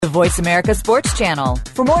The Voice America Sports Channel.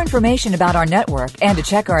 For more information about our network and to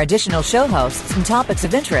check our additional show hosts and topics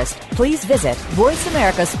of interest, please visit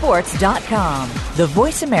voiceamericasports.com. The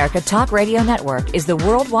Voice America Talk Radio Network is the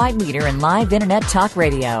worldwide leader in live Internet talk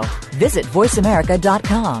radio. Visit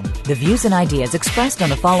voiceamerica.com. The views and ideas expressed on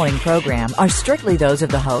the following program are strictly those of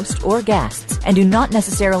the host or guests and do not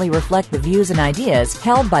necessarily reflect the views and ideas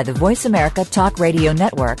held by the Voice America Talk Radio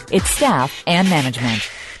Network, its staff, and management.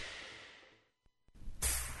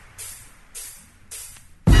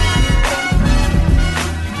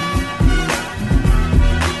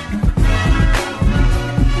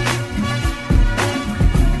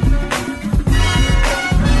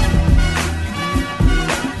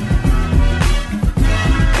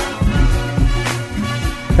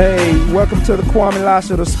 Hey, welcome to the Kwamie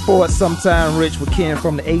Lassiters Sports Sometime Rich with Ken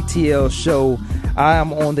from the ATL show. I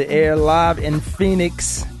am on the air live in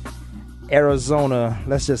Phoenix, Arizona.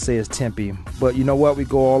 Let's just say it's Tempe. But you know what? We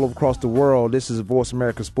go all over across the world. This is Voice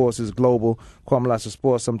America Sports. This is Global. Kwamie Lassiters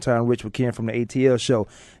Sports Sometime Rich with Ken from the ATL show.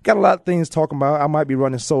 Got a lot of things talking about. I might be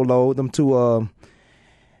running solo. Them two,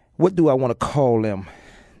 what do I want to call them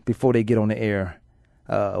before they get on the air?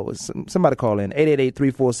 Somebody call in.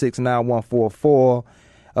 888-346-9144.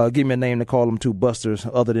 Give me a name to call them two busters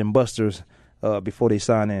other than busters before they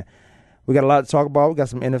sign in. We got a lot to talk about. We got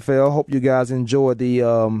some NFL. Hope you guys enjoyed the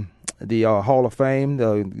Hall of Fame,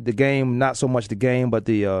 the game, not so much the game, but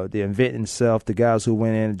the event itself, the guys who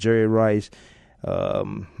went in, Jerry Rice,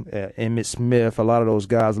 Emmitt Smith, a lot of those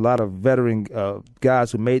guys, a lot of veteran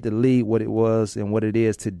guys who made the league what it was and what it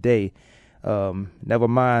is today. Never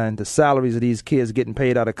mind the salaries of these kids getting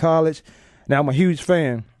paid out of college. Now, I'm a huge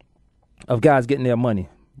fan of guys getting their money.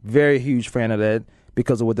 Very huge fan of that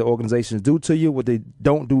because of what the organizations do to you, what they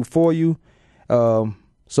don't do for you.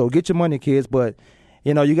 So get your money, kids. But,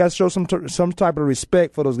 you know, you got to show some type of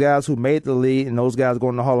respect for those guys who made the league and those guys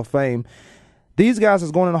going to the Hall of Fame. These guys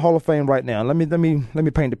is going in the Hall of Fame right now. Let me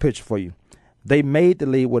paint the picture for you. They made the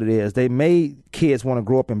league what it is. They made kids want to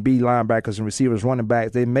grow up and be linebackers and receivers, running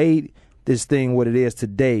backs. They made this thing what it is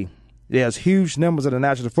today. There's huge numbers in the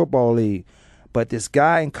National Football League. But this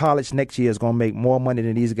guy in college next year is going to make more money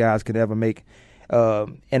than these guys could ever make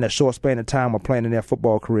in a short span of time of playing in their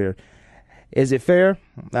football career. Is it fair?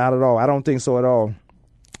 Not at all. I don't think so at all.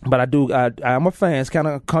 But I am a fan. It's kind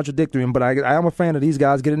of contradictory, but I am a fan of these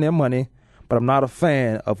guys getting their money. But I'm not a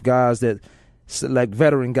fan of guys that, like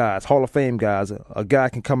veteran guys, Hall of Fame guys. A guy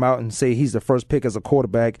can come out and say he's the first pick as a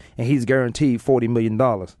quarterback, and he's guaranteed $40 million.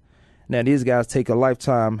 Now, these guys take a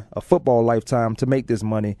football lifetime to make this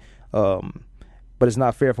money. But it's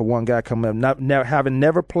not fair for one guy coming up, having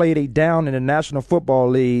never played a down in the National Football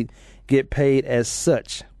League, get paid as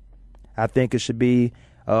such. I think it should be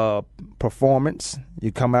performance.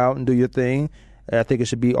 You come out and do your thing. I think it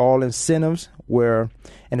should be all incentives and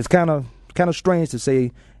it's kind of strange to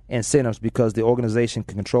say incentives because the organization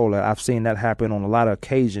can control it. I've seen that happen on a lot of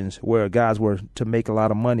occasions where guys were to make a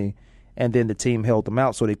lot of money and then the team held them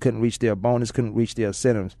out so they couldn't reach their bonus, couldn't reach their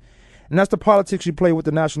incentives. And that's the politics you play with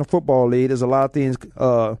the National Football League. There's a lot of things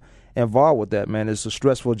involved with that, man. It's a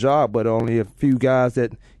stressful job, but only a few guys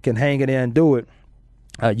that can hang in there and do it.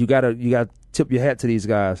 You gotta tip your hat to these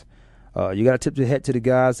guys. You gotta tip your hat to the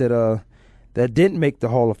guys that didn't make the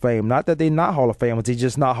Hall of Fame. Not that they're not Hall of Famers, they're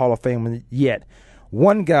just not Hall of Famers yet.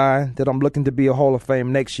 One guy that I'm looking to be a Hall of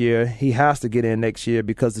Fame next year, he has to get in next year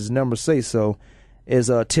because his numbers say so,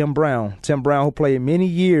 is Tim Brown. Tim Brown, who played many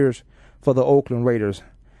years for the Oakland Raiders.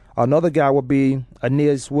 Another guy would be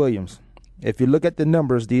Aeneas Williams. If you look at the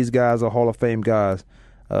numbers, these guys are Hall of Fame guys.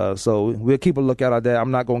 So we'll keep a lookout at that.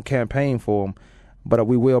 I'm not going to campaign for them, but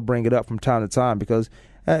we will bring it up from time to time because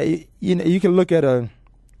you can look at a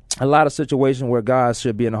lot of situations where guys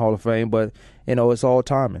should be in the Hall of Fame, but it's all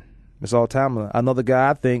timing. It's all timing. Another guy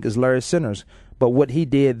I think is Larry Centers, but what he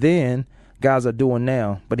did then, guys are doing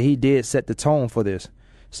now. But he did set the tone for this.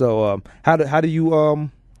 So how do you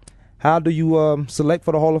select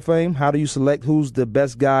for the Hall of Fame? How do you select who's the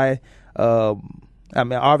best guy? I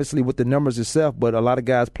mean, obviously with the numbers itself, but a lot of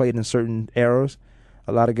guys played in certain eras.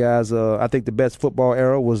 A lot of guys, I think the best football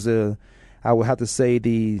era was, I would have to say,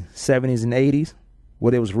 the 70s and 80s, where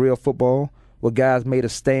there was real football, where guys made a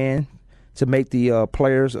stand to make the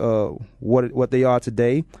players what they are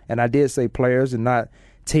today. And I did say players and not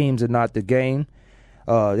teams and not the game.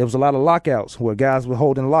 There was a lot of lockouts where guys were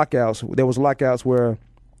holding lockouts. There was lockouts where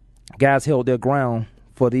guys held their ground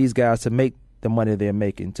for these guys to make the money they're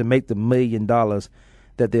making, to make the $1 million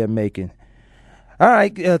that they're making. All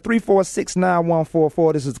right,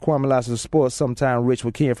 3469144. This is Kwamie Lassiters Sports. Sometime Rich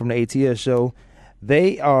with Ken from the ATS show.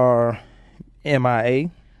 They are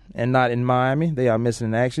MIA and not in Miami. They are missing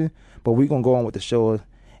in action. But we're going to go on with the show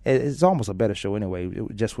It's almost a better show anyway,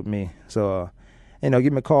 just with me. So,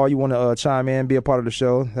 give me a call. You want to chime in, be a part of the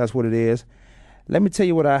show. That's what it is. Let me tell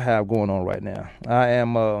you what I have going on right now. I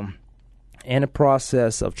am in the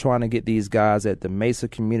process of trying to get these guys at the Mesa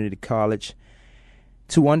Community College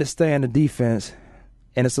to understand the defense,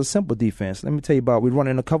 and it's a simple defense. Let me tell you about, we're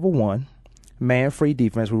running a cover 1, man-free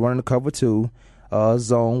defense. We're running a cover 2,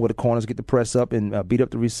 zone where the corners get to press up and beat up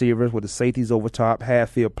the receivers with the safeties over top,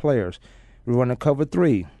 half-field players. We're running a cover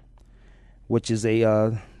 3, which is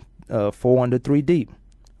a 4 under 3 deep,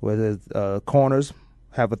 where the corners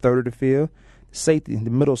have a third of the field. Safety, the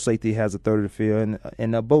middle safety has a third of the field,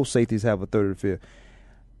 and both safeties have a third of the field.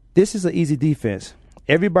 This is an easy defense.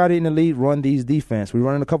 Everybody in the league run these defense. We're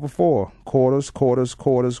running a couple 4, quarters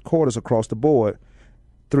across the board,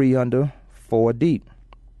 3 under, 4 deep.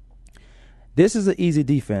 This is an easy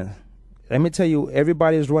defense. Let me tell you,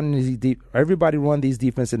 everybody run these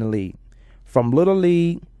defense in the league, from Little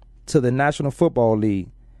League to the National Football League.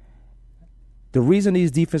 The reason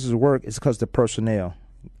these defenses work is because the personnel.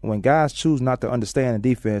 When guys choose not to understand the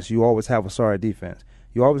defense, you always have a sorry defense.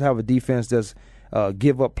 You always have a defense that's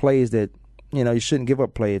give up plays that, you shouldn't give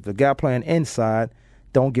up plays. If the guy playing inside,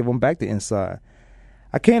 don't give him back the inside.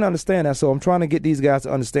 I can't understand that, so I'm trying to get these guys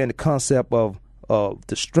to understand the concept of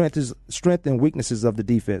the strength and weaknesses of the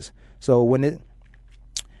defense. So when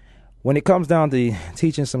it comes down to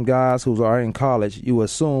teaching some guys who are in college, you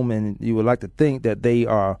assume and you would like to think that they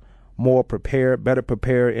are more prepared, better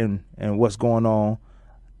prepared in what's going on.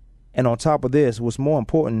 And on top of this, what's more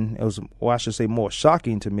important, I should say more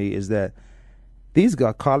shocking to me, is that these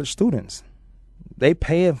are college students. They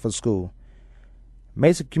paying for school.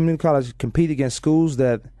 Mesa Community College compete against schools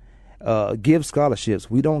that give scholarships.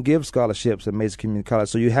 We don't give scholarships at Mesa Community College.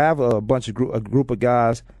 So you have a group of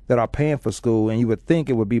guys that are paying for school, and you would think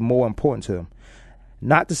it would be more important to them.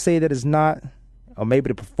 Not to say that it's not, or maybe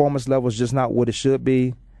the performance level is just not what it should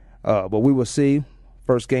be, but we will see.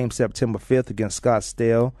 First game September 5th against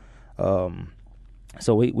Scottsdale.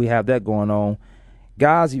 So we have that going on.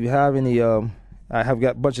 Guys, if you have any, I have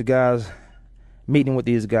got a bunch of guys meeting with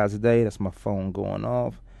these guys today. That's my phone going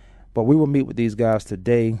off. But we will meet with these guys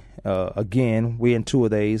today. Again, we're in 2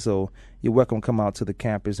 days, so you're welcome to come out to the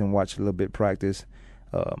campus and watch a little bit practice.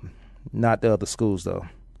 Not the other schools, though.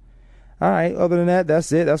 All right, other than that,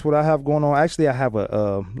 that's it. That's what I have going on. Actually, I have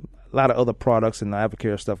a lot of other products and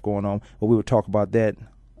Avocare stuff going on, but we will talk about that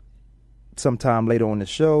sometime later on the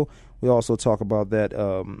show. We also talk about that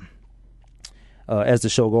as the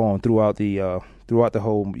show goes on throughout the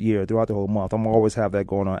whole year, throughout the whole month. I'm always have that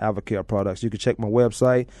going on, Avocare products. You can check my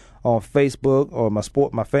website on Facebook or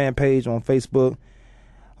my fan page on Facebook.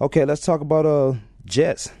 Okay, let's talk about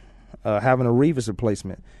Jets having a Revis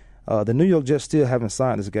replacement. The New York Jets still haven't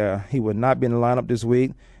signed this guy. He would not be in the lineup this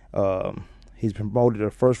week. He's promoted to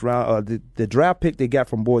the first round. The draft pick they got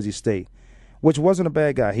from Boise State, which wasn't a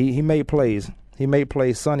bad guy. He made plays. He made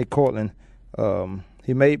plays. Sonny Cortland.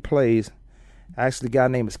 He made plays. Actually, a guy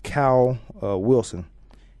named is Cal Wilson.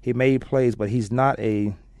 He made plays, but he's not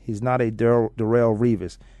a Darrell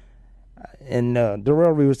Revis. And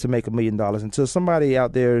Darrell Revis to make $1 million. Until somebody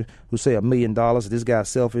out there who say $1 million, this guy's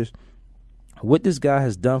selfish. What this guy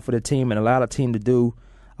has done for the team and allowed the team to do,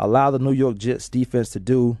 allow the New York Jets defense to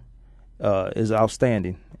do, is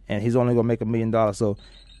outstanding. And he's only going to make $1 million. So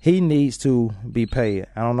he needs to be paid.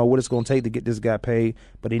 I don't know what it's going to take to get this guy paid,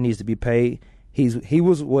 but he needs to be paid. He's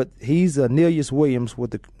Cornelius Williams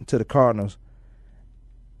to the Cardinals.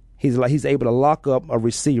 He's able to lock up a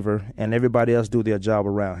receiver and everybody else do their job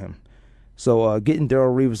around him. So getting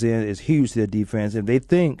Darrell Revis in is huge to their defense. If they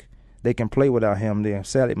think they can play without him, they're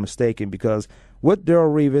sadly mistaken, because with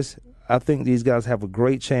Darrell Revis, I think these guys have a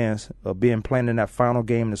great chance of playing in that final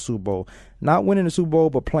game in the Super Bowl. Not winning the Super Bowl,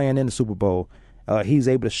 but playing in the Super Bowl. He's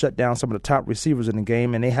able to shut down some of the top receivers in the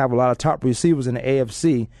game, and they have a lot of top receivers in the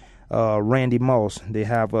AFC. Randy Moss. They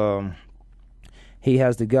have he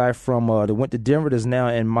has the guy from that went to Denver that's now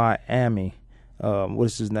in Miami. What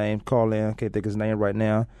is his name? Can't think of his name right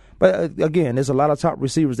now. But again, there's a lot of top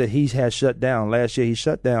receivers that he has shut down. Last year he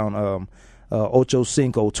shut down Ocho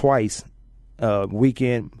Cinco twice,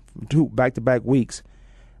 weekend, 2 back-to-back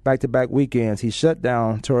weekends. He shut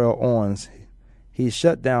down Terrell Owens. He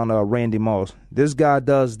shut down Randy Moss. This guy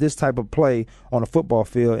does this type of play on a football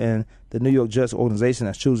field, and the New York Jets organization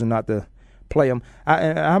is choosing not to play him.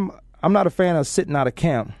 I'm not a fan of sitting out of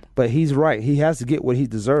camp, but he's right. He has to get what he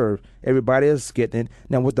deserves. Everybody else is getting it.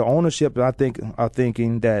 Now, with the ownership, I think are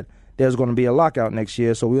thinking that there's going to be a lockout next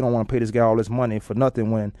year, so we don't want to pay this guy all this money for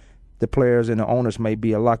nothing when the players and the owners may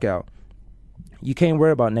be a lockout. You can't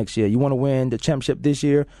worry about next year. You want to win the championship this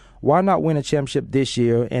year? Why not win a championship this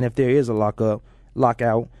year? And if there is a lockup,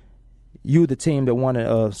 lockout, you the team that won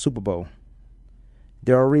a Super Bowl.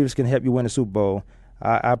 Darrelle Revis can help you win a Super Bowl.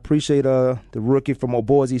 I appreciate the rookie from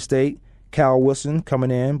Boise State, Cal Wilson, coming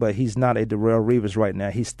in, but he's not a Darrelle Revis right now.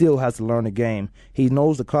 He still has to learn the game. He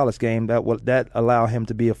knows the college game. That allow him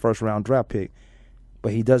to be a first-round draft pick,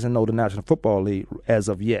 but he doesn't know the National Football League as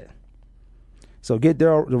of yet. So get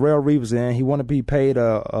Darrelle Revis in. He want to be paid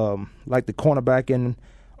like the cornerback in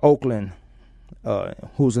Oakland,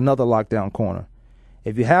 who's another lockdown corner.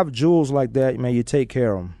 If you have jewels like that, man, you take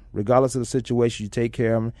care of them. Regardless of the situation, you take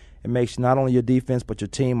care of them. It makes not only your defense but your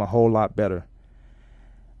team a whole lot better.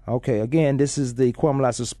 Okay, again, this is the Kwamie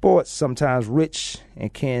Lassiter Sports, sometimes Rich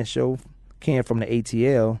and Ken show. Ken from the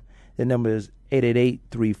ATL. The number is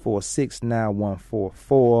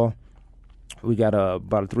 888-346-9144. We got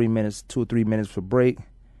about 2 or 3 minutes for break.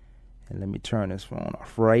 And let me turn this phone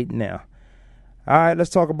off right now. All right, let's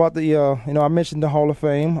talk about the, I mentioned the Hall of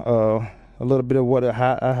Fame, a little bit of what I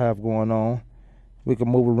have going on. We can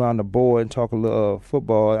move around the board and talk a little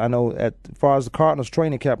football. I know as far as the Cardinals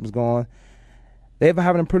training camp is going, they've been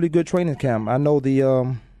having a pretty good training camp. I know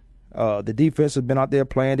the defense has been out there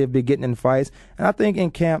playing. They've been getting in fights. And I think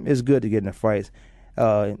in camp it's good to get in fights.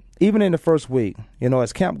 Even in the first week,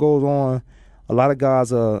 as camp goes on, a lot of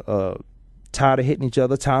guys are tired of hitting each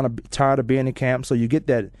other, tired of being in camp. So you get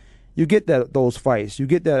those fights. You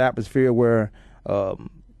get that atmosphere where the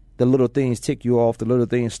little things tick you off, the little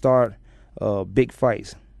things start big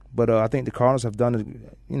fights. But I think the Cardinals have done it.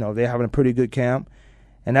 They're having a pretty good camp.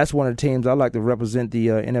 And that's one of the teams I like to represent the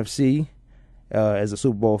NFC as a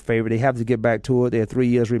Super Bowl favorite. They have to get back to it. They're 3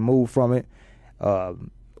 years removed from it.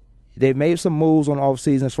 They've made some moves on the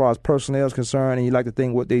offseason as far as personnel is concerned, and you like to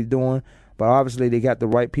think what they're doing. But obviously they got the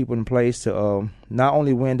right people in place to not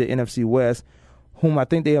only win the NFC West, whom I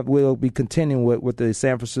think they will be contending with the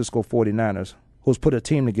San Francisco 49ers, who's put a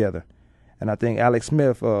team together. And I think Alex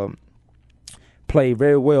Smith played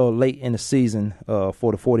very well late in the season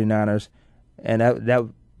for the 49ers, and that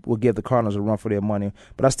will give the Cardinals a run for their money.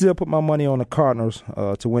 But I still put my money on the Cardinals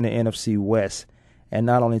to win the NFC West and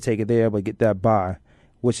not only take it there but get that bye,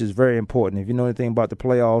 which is very important. If you know anything about the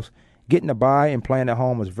playoffs, getting a bye and playing at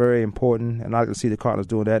home is very important, and I can see the Cardinals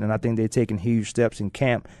doing that, and I think they're taking huge steps in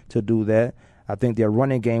camp to do that. I think their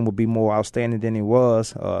running game will be more outstanding than it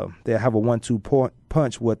was. They'll have a 1-2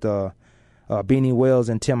 punch with Beanie Wells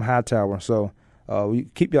and Tim Hightower. So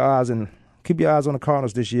keep your eyes on the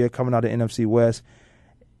Cardinals this year coming out of the NFC West.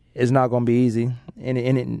 It's not going to be easy,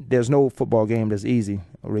 and there's no football game that's easy,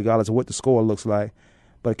 regardless of what the score looks like.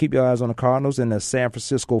 But keep your eyes on the Cardinals and the San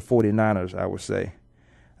Francisco 49ers, I would say.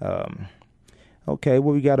 Okay,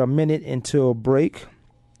 well, we got a minute until a break.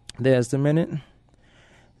 There's the minute.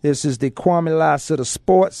 This is the Kwamie Lassiter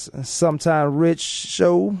Sports, Sometime Rich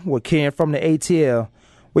show with Ken from the ATL.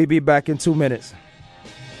 We'll be back in 2 minutes.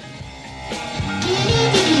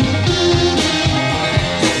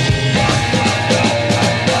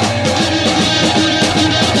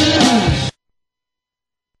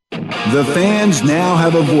 The fans now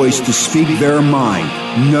have a voice to speak their mind.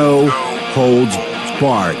 No holds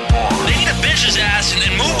barred. They need to bench his ass and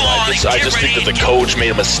then move on. I just think that the coach made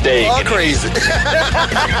a mistake. All crazy.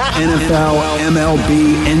 NFL,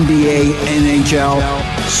 MLB, NBA, NHL.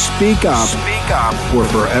 Speak up. Speak up or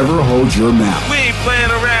forever hold your mouth. We ain't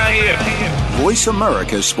playing around here. Voice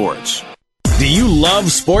America Sports. Do you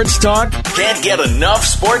love sports talk? Can't get enough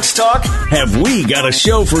sports talk? Have we got a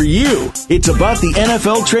show for you? It's about the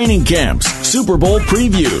NFL training camps, Super Bowl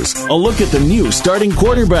previews, a look at the new starting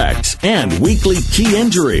quarterbacks, and weekly key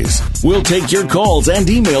injuries. We'll take your calls and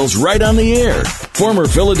emails right on the air. Former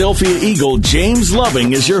Philadelphia Eagle James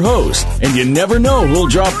Loving is your host, and you never know who'll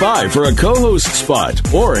drop by for a co-host spot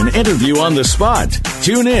or an interview on the spot.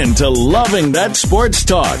 Tune in to Loving That Sports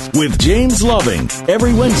Talk with James Loving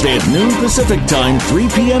every Wednesday at noon Pacific Time, 3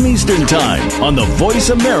 p.m. Eastern Time on the Voice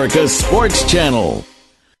America Sports Channel.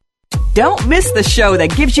 Don't miss the show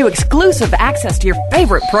that gives you exclusive access to your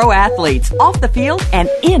favorite pro athletes off the field and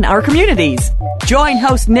in our communities. Join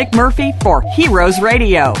host Nick Murphy for Heroes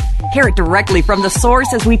Radio. Hear it directly from the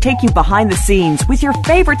source as we take you behind the scenes with your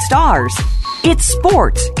favorite stars. It's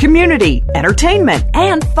sports, community, entertainment,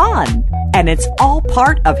 and fun. And it's all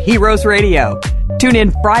part of Heroes Radio. Tune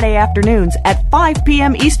in Friday afternoons at 5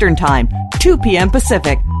 p.m. Eastern Time, 2 p.m.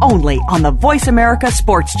 Pacific, only on the Voice America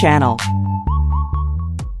Sports Channel.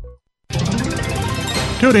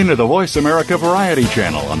 Tune in to the Voice America Variety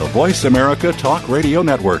Channel on the Voice America Talk Radio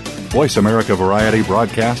Network. Voice America Variety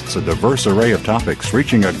broadcasts a diverse array of topics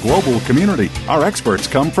reaching a global community. Our experts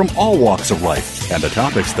come from all walks of life, and the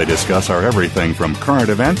topics they discuss are everything from current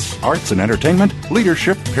events, arts and entertainment,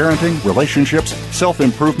 leadership, parenting, relationships,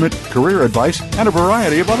 self-improvement, career advice, and a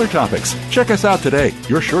variety of other topics. Check us out today.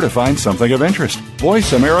 You're sure to find something of interest.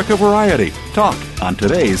 Voice America Variety. Talk on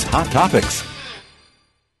today's hot topics.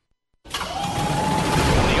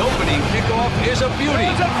 The opening kickoff is a beauty.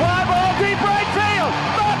 It's a fly ball deep right field.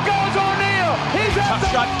 Back goes O'Neal. He's at the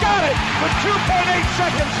shot. Got it with 2.8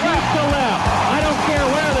 seconds left to left. I don't care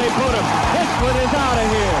where they put him. This one is out of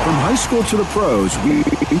here. From high school to the pros, we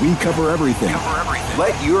cover everything.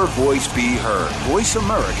 Let your voice be heard. Voice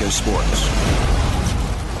America Sports.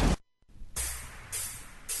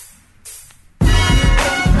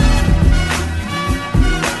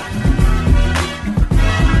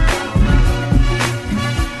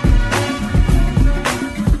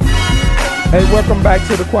 Hey, welcome back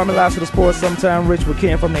to the Kwamie Lassiters Sports Sometime Rich with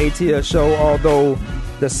Ken from the ATL show. Although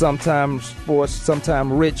the Sometimes Sports,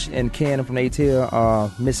 Sometime Rich and Ken from the ATL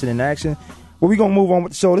are missing in action. Well, we're going to move on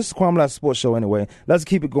with the show. This is the Kwamie Lassiters Sports Show anyway. Let's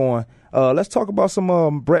keep it going. Let's talk about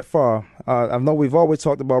some Brett Favre. I know we've always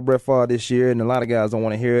talked about Brett Favre this year, and a lot of guys don't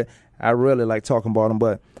want to hear it. I really like talking about him.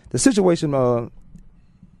 But the situation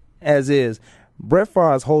as is, Brett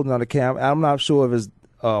Favre is holding on the camp. I'm not sure if it's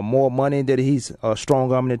more money that he's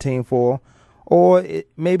strong arming the team for, or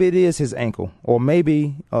maybe it is his ankle, or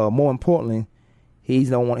maybe more importantly, he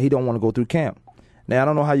don't want to go through camp. Now I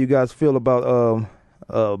don't know how you guys feel about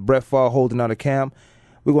Brett Favre holding out of camp.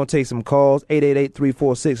 We're gonna take some calls.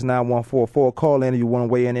 888-346-9144. Call in if you want to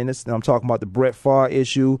weigh in this. And I'm talking about the Brett Favre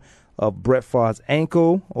issue of Brett Favre's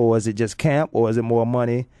ankle, or is it just camp, or is it more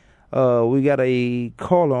money? We got a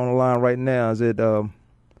caller on the line right now. Is it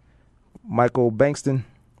Michael Bankston?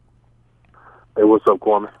 Hey, what's up,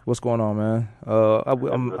 Kwamie? What's going on, man?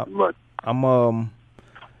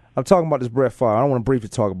 I'm talking about this Brett Favre. I don't want to briefly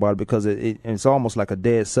talk about it because it's almost like a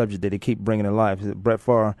dead subject that they keep bringing to life. Brett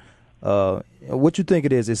Favre, what you think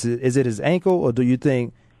it is? Is it his ankle, or do you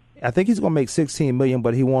think? I think he's going to make $16 million,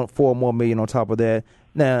 but he wants $4 more million on top of that.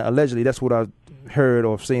 Now, allegedly, that's what I heard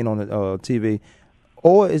or seen on the TV.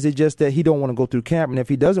 Or is it just that he don't want to go through camp? And if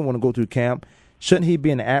he doesn't want to go through camp, shouldn't he be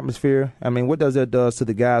in the atmosphere? I mean, what does that do to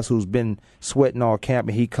the guys who's been sweating all camp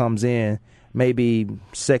and he comes in maybe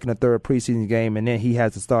second or third preseason game and then he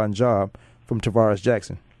has the starting job from Tavares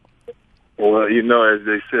Jackson? Well, as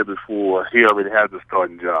they said before, he already has the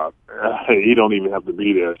starting job. He don't even have to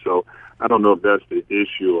be there. So I don't know if that's the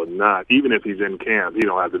issue or not. Even if he's in camp, he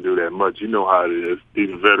don't have to do that much. You know how it is. These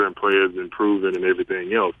veteran players improving and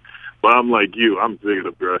everything else. But I'm like you. I'm sick of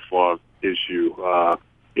the Brett Favre issue.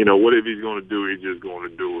 What if he's going to do it? He's just going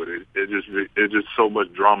to do it. It's just so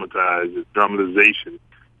much dramatization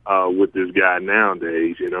with this guy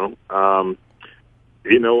nowadays.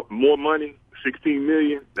 More money, $16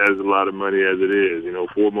 million. That's a lot of money as it is.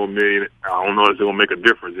 $4 more million. I don't know if it's going to make a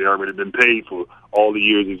difference. He's already been paid for all the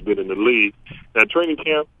years he's been in the league. Now, training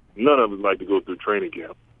camp, none of us like to go through training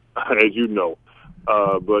camp, as you know.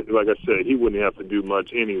 But like I said, he wouldn't have to do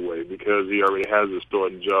much anyway because he already has a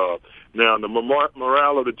starting job. Now, the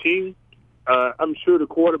morale of the team, I'm sure the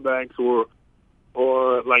quarterbacks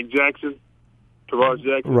or like Jackson, Tavares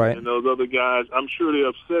Jackson, right, and those other guys, I'm sure they're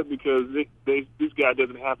upset because this guy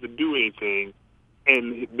doesn't have to do anything,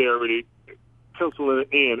 and they're already penciling it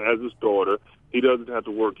in as a starter. He doesn't have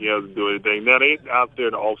to work. He doesn't do anything. Now, they ain't out there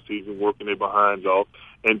in the offseason working their behinds off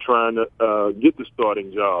and trying to get the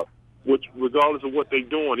starting job. Which, regardless of what they're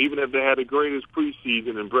doing, even if they had the greatest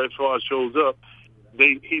preseason and Brett Favre shows up,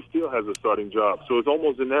 he still has a starting job. So it's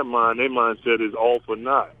almost in their mind, their mindset is all for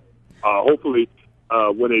naught. Hopefully,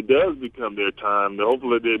 when it does become their time,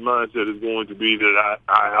 hopefully their mindset is going to be that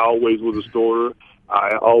I always was a starter.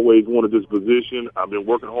 I always wanted this position. I've been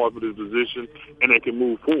working hard for this position, and they can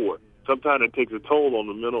move forward. Sometimes it takes a toll on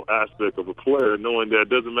the mental aspect of a player, knowing that it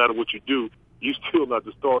doesn't matter what you do, you still not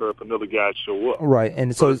the starter if another guy show up. Right,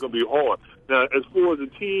 and so it's going to be hard. Now, as far as the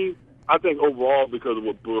team, I think overall, because of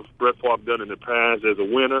what Brett Favre done in the past as a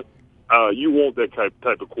winner, you want that type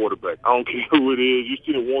of quarterback. I don't care who it is. You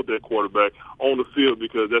still want that quarterback on the field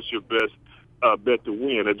because that's your best bet to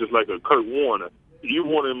win. It's just like a Kurt Warner. You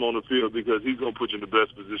want him on the field because he's going to put you in the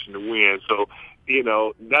best position to win. So,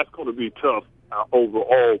 that's going to be tough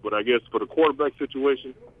overall. But I guess for the quarterback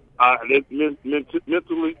situation,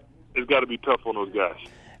 mentally, it's got to be tough on those guys.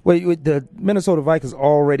 Well, the Minnesota Vikings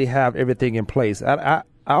already have everything in place. I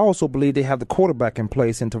also believe they have the quarterback in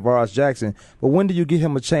place in Tavares Jackson. But when do you give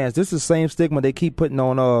him a chance? This is the same stigma they keep putting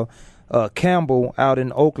on Campbell out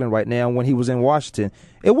in Oakland right now when he was in Washington.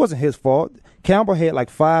 It wasn't his fault. Campbell had like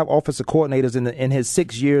 5 offensive coordinators in his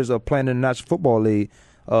 6 years of playing in the National Football League.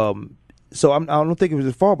 So I don't think it was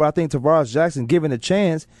his fault, but I think Tavares Jackson, given a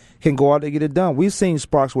chance, can go out there and get it done. We've seen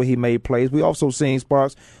sparks where he made plays. We also seen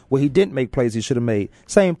sparks where he didn't make plays he should have made.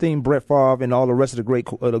 Same thing Brett Favre and all the rest of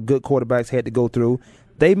the good quarterbacks had to go through.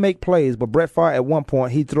 They make plays, but Brett Favre at one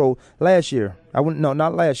point he threw last year.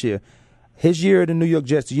 Not last year. His year at the New York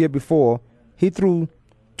Jets, the year before, he threw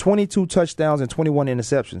 22 touchdowns and 21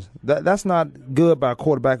 interceptions. That's not good by a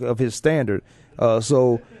quarterback of his standard.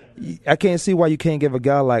 So I can't see why you can't give a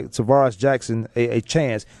guy like Tavares Jackson a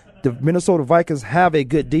chance. The Minnesota Vikings have a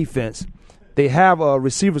good defense. They have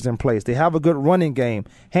receivers in place. They have a good running game.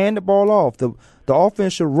 Hand the ball off. The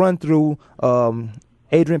offense should run through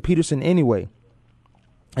Adrian Peterson anyway.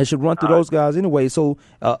 It should run through those guys anyway. So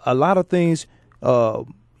a lot of things,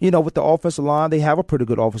 with the offensive line, they have a pretty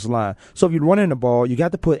good offensive line. So if you're running the ball, you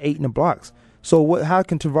got to put 8 in the blocks. So how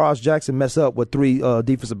can Tavares Jackson mess up with 3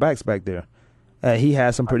 defensive backs back there? He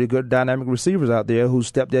has some pretty good dynamic receivers out there who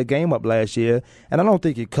stepped their game up last year. And I don't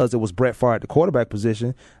think it because it was Brett Favre at the quarterback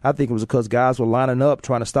position. I think it was because guys were lining up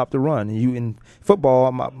trying to stop the run. In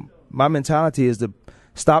football, my mentality is to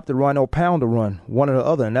stop the run or pound the run, one or the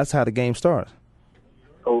other, and that's how the game starts.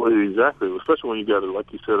 Oh, exactly. Especially when you got,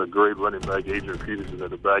 like you said, a great running back, Adrian Peterson, in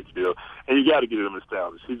the backfield, and you got to get him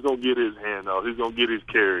established. He's going to get his handoff. He's going to get his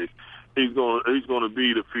carries. He's going to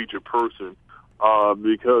be the featured person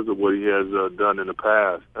because of what he has done in the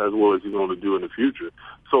past, as well as he's going to do in the future.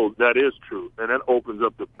 So that is true, and that opens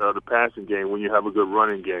up the passing game when you have a good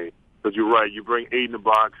running game. Because you're right, you bring 8 in the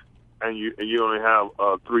box, and you only have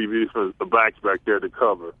 3 defensive backs back there to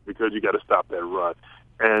cover because you got to stop that run.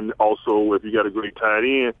 And also, if you got a great tight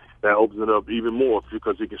end, that opens it up even more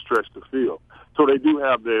because he can stretch the field. So they do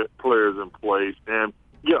have their players in place. And,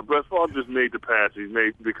 yeah, Brett Favre just made the pass. He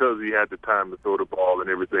made because he had the time to throw the ball and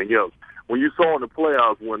everything else. When you saw in the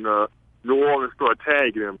playoffs when New Orleans started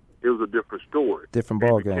tagging him, it was a different story. Different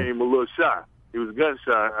ball game. He became a little shy. He was gun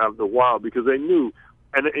shy after a while because they knew.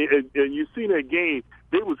 And you see that game,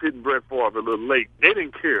 they was hitting Brett Favre a little late. They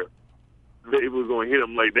didn't care. They was going to hit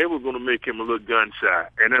him late. They were going to make him a little gun shy,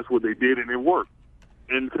 and that's what they did, and it worked.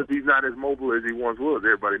 And because he's not as mobile as he once was,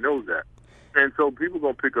 everybody knows that. And so people are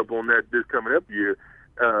going to pick up on that this coming up year,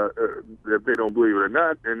 if they don't believe it or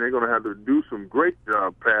not, and they're going to have to do some great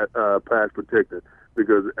pass protecting.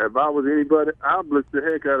 Because if I was anybody, I'd blitz the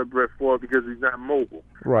heck out of Brett Favre because he's not mobile.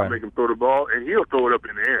 Right. I'll make him throw the ball, and he'll throw it up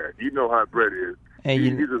in the air. You know how Brett is. And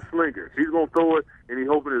he's a slinker. He's going to throw it, and he's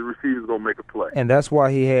hoping his receiver's going to make a play. And that's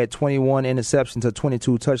why he had 21 interceptions to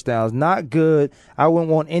 22 touchdowns. Not good. I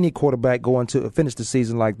wouldn't want any quarterback going to finish the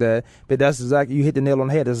season like that. But that's exactly, you hit the nail on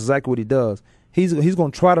the head. That's exactly what he does. He's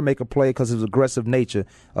going to try to make a play because of his aggressive nature.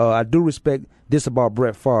 I do respect this about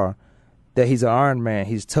Brett Favre, that he's an Iron Man.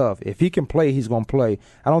 He's tough. If he can play, he's going to play.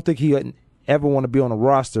 I don't think he would ever want to be on a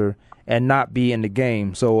roster and not be in the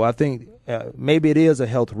game. So I think maybe it is a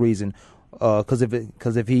health reason. Because if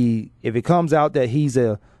it comes out that he's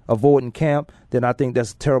avoiding camp, then I think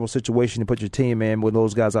that's a terrible situation to put your team in with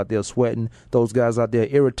those guys out there sweating, those guys out there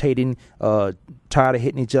irritating, tired of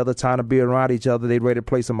hitting each other, trying to be around each other. They're ready to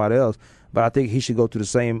play somebody else. But I think he should go through the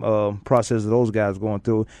same process that those guys are going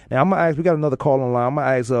through. Now, I'm going to ask, we got another call online. I'm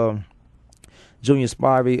going to ask Junior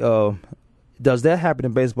Spivey, does that happen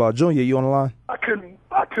in baseball? Junior, you on the line? I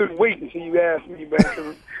couldn't wait until you asked me, man,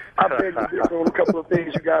 because I beg to differ on a couple of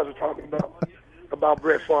things you guys are talking about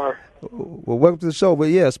Brett Favre. Well, welcome to the show. But,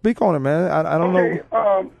 yeah, speak on it, man. I don't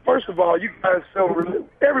know. First of all, you guys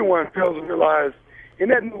everyone fails to realize in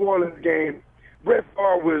that New Orleans game, Brett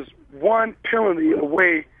Favre was one penalty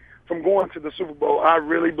away from going to the Super Bowl, I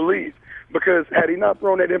really believe. Because had he not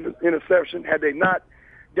thrown that interception, had they not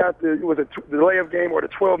got the delay of game or the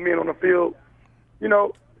 12 men on the field,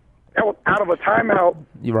 out of a timeout.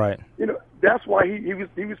 You're right. That's why he was,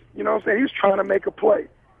 what I'm saying? He was trying to make a play.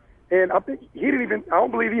 And I think I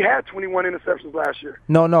don't believe he had 21 interceptions last year.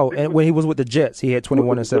 No. And when he was with the Jets, he had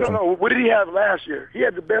 21 interceptions. No. What did he have last year? He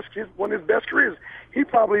had one of his best careers. He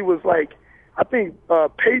probably was like, I think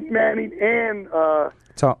Peyton Manning and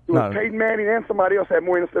Peyton Manning and somebody else had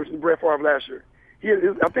more interceptions than Brett Favre last year.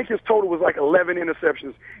 I think his total was like 11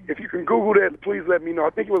 interceptions. If you can Google that, please let me know.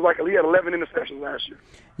 I think it was like he had 11 interceptions last year.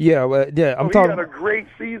 Yeah, well, yeah. He had a great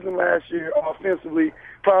season last year offensively,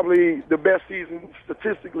 probably the best season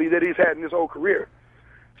statistically that he's had in his whole career.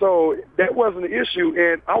 So that wasn't an issue,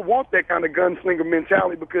 and I want that kind of gunslinger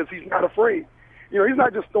mentality because he's not afraid. He's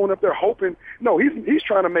not just throwing up there hoping. No, he's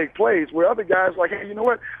trying to make plays where other guys like, hey, you know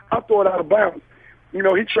what? I'll throw it out of bounds. He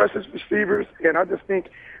trusts his receivers, and I just think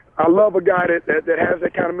I love a guy that has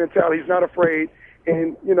that kind of mentality. He's not afraid,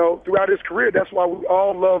 And, throughout his career, that's why we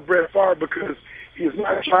all love Brett Favre, because he's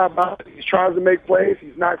not shy about it. He tries to make plays.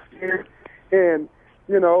 He's not scared. And,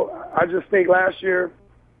 I just think last year,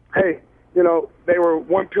 hey, they were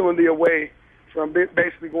one penalty away from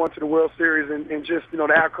basically going to the World Series, and just, the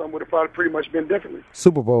outcome would have probably pretty much been differently.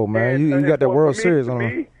 Super Bowl, man. And, you got that World Series on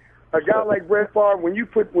him. A guy like Brett Favre, when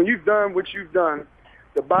you've done what you've done,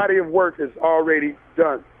 the body of work is already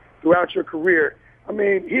done throughout your career. I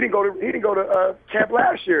mean, he didn't go to camp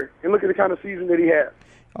last year, and look at the kind of season that he had.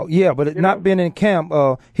 Oh yeah, but not being in camp,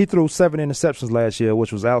 he threw 7 interceptions last year,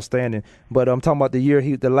 which was outstanding. But I'm talking about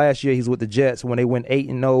the last year he's with the Jets when they went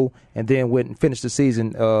 8-0 and then went and finished the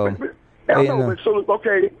season. Okay,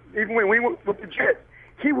 even when we went with the Jets,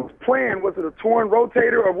 he was playing. Was it a torn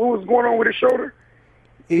rotator or what was going on with his shoulder?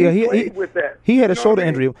 Yeah, he played with that. He had a shoulder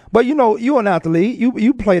injury. But you're an athlete.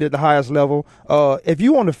 You played at the highest level. If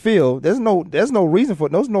you on the field, there's no reason for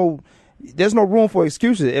it. There's no room for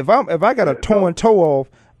excuses. If I got a torn toe off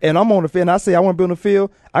and I'm on the field and I say I want to be on the field,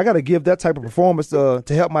 I got to give that type of performance to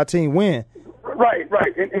help my team win. Right.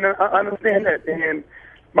 And I understand that. And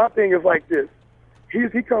my thing is like this.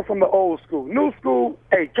 He comes from the old school. New school,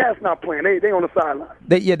 hey, cats not playing. They on the sideline.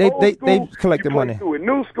 They collected money.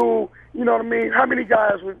 New school, you know what I mean? How many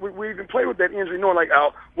guys we even play with that injury knowing like,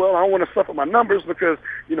 oh, well, I don't want to suffer my numbers because,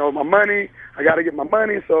 my money, I got to get my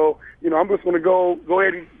money. So, I'm just going to go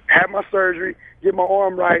ahead and have my surgery, get my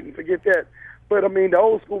arm right, and forget that. But, I mean, the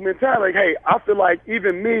old school mentality, like, hey, I feel like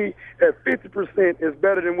even me at 50% is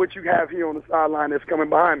better than what you have here on the sideline that's coming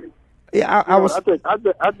behind me. Yeah,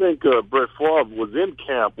 I think Brett Favre was in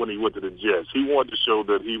camp when he went to the Jets. He wanted to show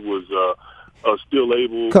that he was still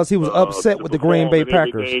able, because he was upset with the Green Bay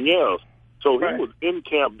Packers. Everything else. So he was in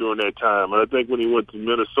camp during that time. And I think when he went to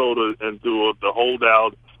Minnesota and threw the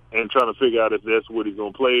holdout and trying to figure out if that's what he's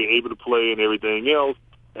going to play, able to play and everything else,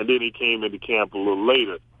 and then he came into camp a little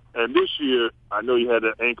later. And this year, I know he had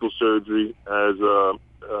an ankle surgery, as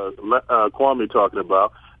Kwamie talking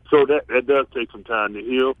about. So that does take some time to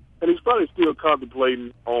heal. And he's probably still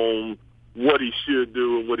contemplating on what he should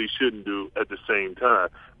do and what he shouldn't do at the same time.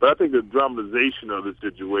 But I think the dramatization of the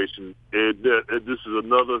situation, this is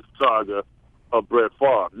another saga of Brett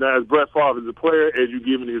Favre. Now, as Brett Favre as a player, as you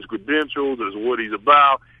give him his credentials, as what he's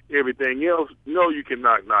about, everything else, no, you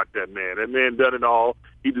cannot knock that man. That man done it all.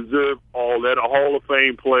 He deserved all that, a Hall of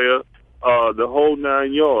Fame player, the whole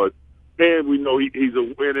 9 yards. And we know he's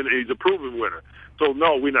a winner, he's a proven winner. So,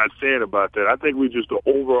 no, we're not saying about that. I think we're just the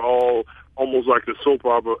overall, almost like the soap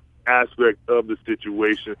opera aspect of the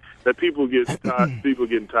situation that people getting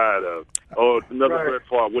tired of. Oh, another Brett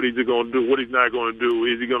Favre. What is he going to do? What he's not going to do?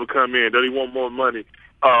 Is he going to come in? Does he want more money?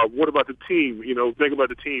 What about the team? Think about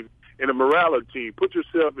the team. In a morale of the team, put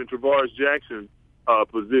yourself in Travaris Jackson's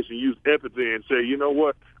position. Use empathy and say, you know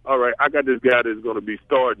what? All right, I got this guy that's going to be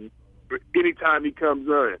starting. Anytime he comes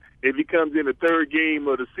in, if he comes in the third game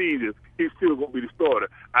of the season, he's still going to be the starter.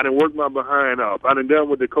 I done worked my behind off. I done done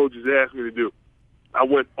what the coaches asked me to do. I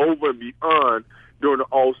went over and beyond during the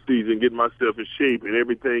off season, getting myself in shape and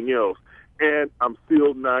everything else. And I'm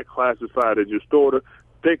still not classified as your starter.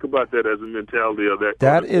 Think about that as a mentality of that.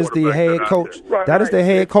 That is the head coach. That is the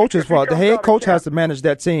head coach's fault. The head coach has to manage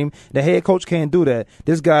that team. The head coach can't do that.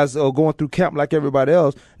 This guy's going through camp like everybody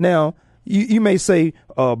else. Now, you may say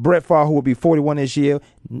Brett Favre, who will be 41 this year,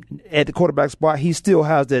 at the quarterback spot, he still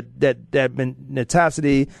has that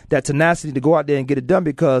tenacity to go out there and get it done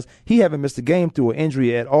because he haven't missed a game through an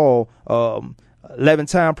injury at all.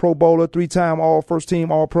 11-time Pro Bowler, 3-time All-First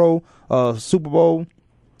Team All-Pro, Super Bowl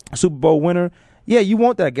winner. Yeah, you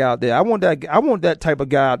want that guy out there. I want that type of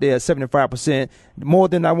guy out there at 75%, more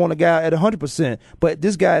than I want a guy at 100%. But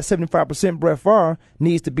this guy at 75%, Brett Favre,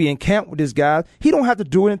 needs to be in camp with this guy. He don't have to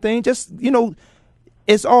do anything. Just,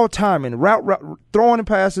 it's all timing. Route throwing the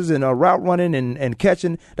passes and route running and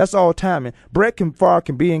catching, that's all timing. Brett Favre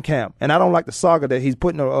can be in camp. And I don't like the saga that he's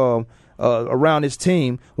putting around his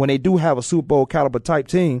team when they do have a Super Bowl caliber type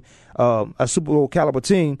team, a Super Bowl caliber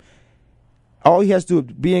team. All he has to do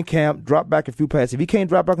is be in camp, drop back a few passes. If he can't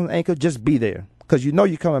drop back on the ankle, just be there because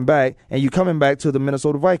you're coming back, and you're coming back to the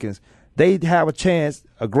Minnesota Vikings. They have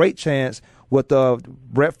a great chance with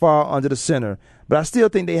Brett Favre under the center. But I still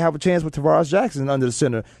think they have a chance with Travaris Jackson under the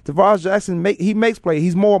center. Travaris Jackson, he makes play.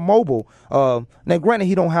 He's more mobile. Now, granted,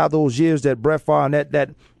 he don't have those years that Brett Favre and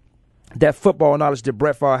that football knowledge that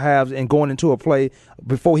Brett Favre has and going into a play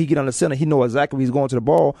before he get on the center, he knows exactly where he's going to the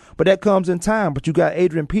ball. But that comes in time. But you got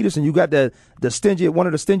Adrian Peterson, you got one of the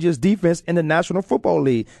stingiest defense in the National Football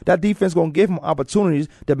League. That defense going to give him opportunities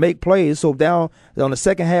to make plays. So down on the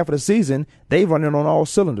second half of the season, they running on all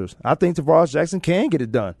cylinders. I think Travaris Jackson can get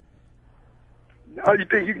it done.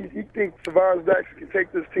 You think Tavares Jackson can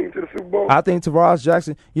take this team to the Super Bowl? I think Tavares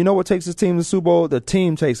Jackson, you know what takes his team to the Super Bowl? The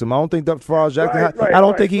team takes him. I don't think that Tavares Jackson, I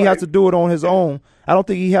don't think he has to do it on his own. I don't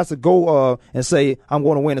think he has to go and say, I'm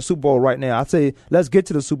going to win the Super Bowl right now. I say, let's get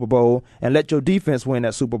to the Super Bowl and let your defense win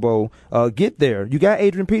that Super Bowl. Get there. You got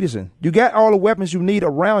Adrian Peterson. You got all the weapons you need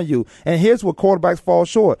around you. And here's where quarterbacks fall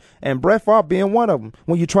short. And Brett Favre being one of them.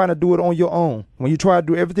 When you're trying to do it on your own, when you try to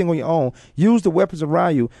do everything on your own, use the weapons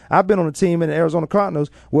around you. I've been on a team in the Arizona Cardinals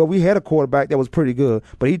where we had a quarterback that was pretty good,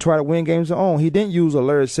 but he tried to win games on his own. He didn't use a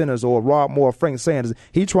Larry Sanders or a Rob Moore or Frank Sanders.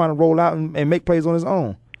 He trying to roll out and make plays on his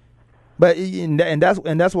own. But and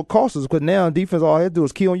that's what costs us, because now defense, all they do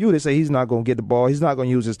is key on you. They say he's not going to get the ball. He's not going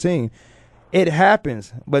to use his team. It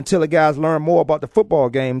happens, but until the guys learn more about the football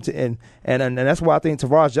game, and that's why I think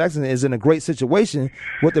Tavares Jackson is in a great situation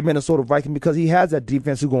with the Minnesota Vikings, because he has that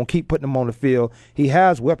defense who's going to keep putting him on the field. He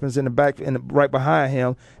has weapons in the back and right behind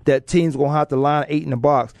him that teams going to have to line 8 in the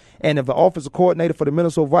box. And if the offensive coordinator for the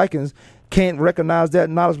Minnesota Vikings can't recognize that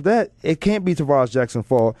and acknowledge that, it can't be Tavares Jackson's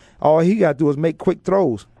fault. All he got to do is make quick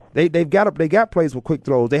throws. They got plays with quick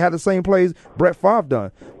throws. They have the same plays Brett Favre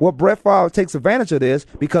done. Well, Brett Favre takes advantage of this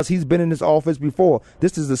because he's been in this offense before.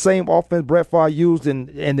 This is the same offense Brett Favre used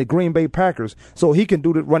in the Green Bay Packers. So he can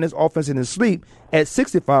run his offense in his sleep at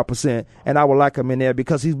 65%, and I would like him in there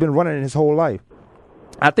because he's been running it his whole life.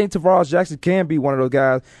 I think Tavares Jackson can be one of those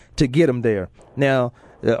guys to get him there. Now,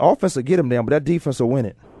 the offense will get him there, but that defense will win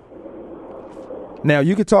it. Now,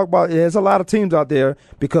 you can talk about, there's a lot of teams out there,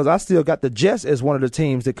 because I still got the Jets as one of the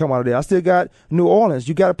teams that come out of there. I still got New Orleans.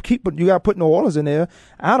 You got to put New Orleans in there.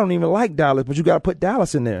 I don't even like Dallas, but you got to put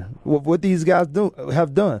Dallas in there. What these guys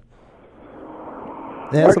have done.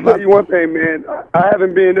 I'll tell you one thing, man. I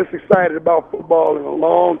haven't been this excited about football in a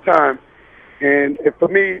long time. And for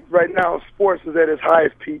me, right now, sports is at its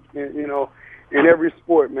highest peak, in every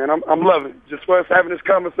sport, man. I'm loving it. Just for us having this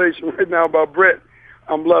conversation right now about Brett,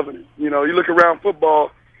 I'm loving it. You look around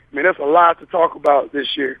football, there's a lot to talk about this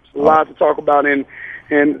year. It's a lot to talk about, and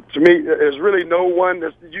to me, there's really no one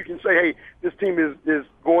that you can say, hey, this team is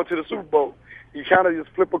going to the Super Bowl. You kind of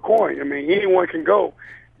just flip a coin. Anyone can go,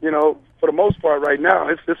 for the most part right now.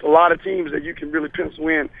 It's a lot of teams that you can really pencil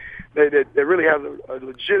in that really have a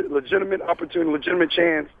legitimate opportunity, legitimate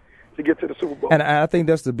chance to get to the Super Bowl. And I think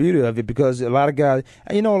that's the beauty of it, because a lot of guys,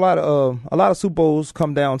 a lot of Super Bowls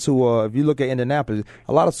come down to, if you look at Indianapolis,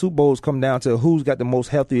 a lot of Super Bowls come down to who's got the most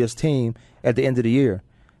healthiest team at the end of the year.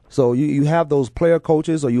 So you have those player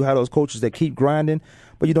coaches, or you have those coaches that keep grinding,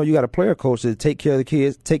 but you got a player coach that take care of the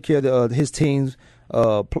kids, take care of his teams,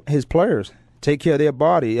 his players, take care of their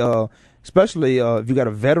body, especially if you got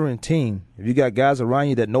a veteran team, if you got guys around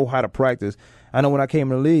you that know how to practice. I know when I came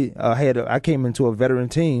in the league, I came into a veteran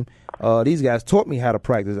team. These guys taught me how to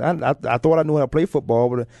practice. I thought I knew how to play football,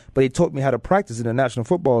 but they taught me how to practice in the National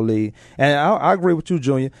Football League. And I agree with you,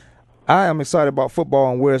 Junior. I am excited about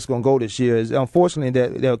football and where it's going to go this year. Unfortunately,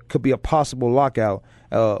 that there could be a possible lockout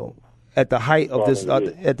at the height of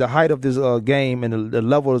this game and the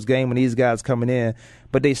level of this game when these guys coming in.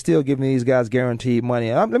 But they still giving these guys guaranteed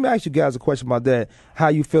money. Let me ask you guys a question about that. How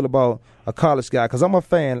you feel about a college guy? Because I'm a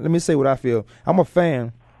fan. Let me say what I feel. I'm a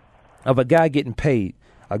fan of a guy getting paid,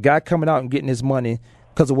 a guy coming out and getting his money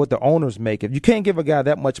because of what the owners make. If you can't give a guy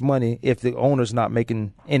that much money if the owner's not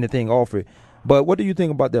making anything off it. But what do you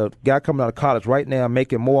think about the guy coming out of college right now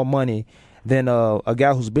making more money than a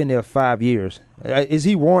guy who's been there 5 years? Is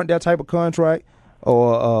he warrant that type of contract,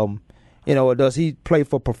 or does he play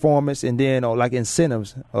for performance and then like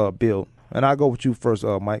incentives build? And I'll go with you first,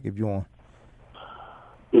 Mike, if you want.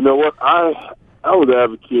 You know what? I was an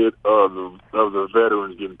advocate of the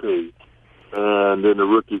veterans getting paid, and then the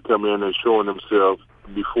rookies come in and showing themselves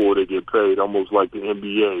before they get paid, almost like the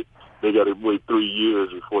NBA. They got to wait 3 years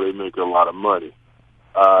before they make a lot of money.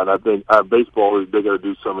 And I think baseball, they got to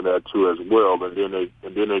do some of that too as well. And then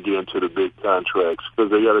they get into the big contracts because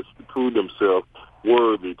they got to prove themselves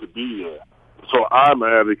worthy to be there. So I'm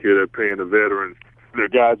an advocate of paying the veterans, the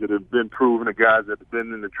guys that have been proven, the guys that have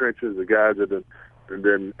been in the trenches, the guys that have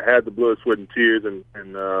then had the blood, sweat, and tears and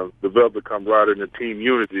developed the camaraderie and the team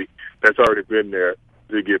unity that's already been there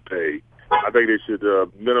to get paid. I think they should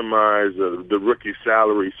minimize the rookie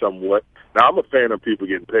salary somewhat. Now, I'm a fan of people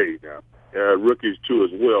getting paid now. Rookies, too,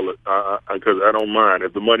 as well, because I don't mind.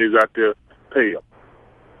 If the money's out there, pay them.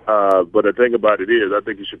 But the thing about it is, I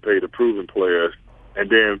think you should pay the proven players, and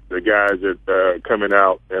then the guys that are coming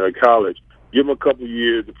out of college, give them a couple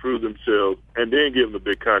years to prove themselves, and then give them a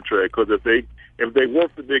big contract. Because if they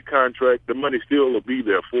work the big contract, the money still will be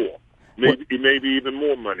there for them. Maybe even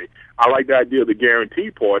more money. I like the idea of the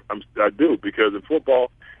guarantee part. I do, because in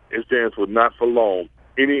football, it stands for not for long.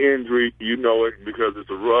 any injury, you know it because it's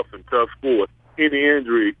a rough and tough sport. Any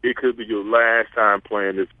injury, it could be your last time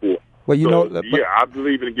playing this sport. Well, I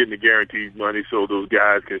believe in getting the guaranteed money so those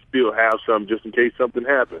guys can still have some just in case something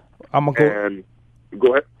happens. Go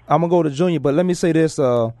ahead. I'm gonna go to Junior, but let me say this: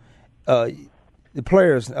 the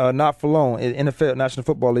players not for long. NFL, National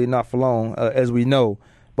Football League, not for long, as we know.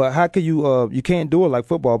 But how can you can't do it like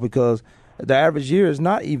football because the average year is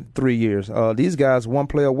not even 3 years. These guys one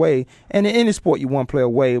play away, and in any sport you one play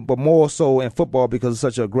away, but more so in football because it's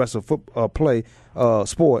such an aggressive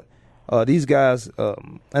sport. These guys,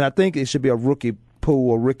 and I think it should be a rookie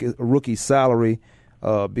pool or rookie salary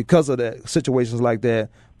because of the situations like that,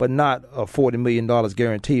 but not $40 million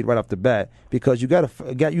guaranteed right off the bat because you got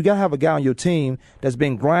to have a guy on your team that's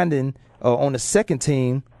been grinding on the second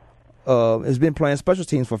team. Has been playing special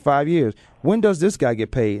teams for 5 years. When does this guy get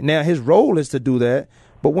paid? Now, his role is to do that,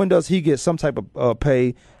 but when does he get some type of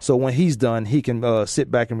pay so when he's done, he can sit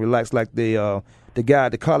back and relax like the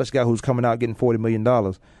college guy who's coming out getting $40 million?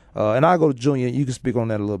 And I'll go to Junior. You can speak on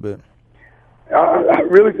that a little bit. I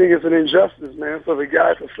really think it's an injustice, man, for the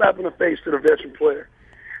guys to slap in the face to the veteran player.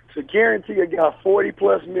 To guarantee a guy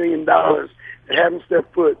 $40+ million that haven't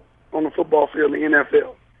stepped foot on the football field in the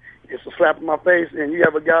NFL. It's a slap in my face, and you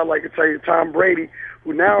have a guy like, I tell you, Tom Brady,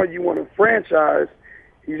 who now you want to franchise.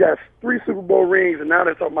 He's got 3 Super Bowl rings, and now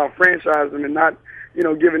they're talking about franchising him and not,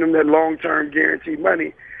 giving him that long-term guaranteed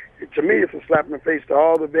money. To me, it's a slap in the face to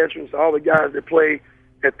all the veterans, to all the guys that play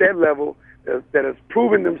at that level, that has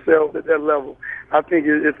proven themselves at that level. I think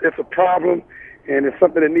it's a problem, and it's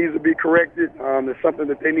something that needs to be corrected. It's something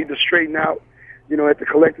that they need to straighten out, at the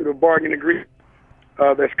collective bargaining agreement.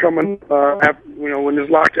 That's coming after, when this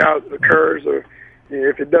lockout occurs or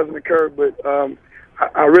if it doesn't occur. But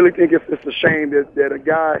I really think it's a shame that a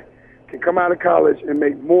guy can come out of college and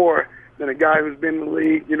make more than a guy who's been in the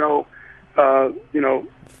league, 4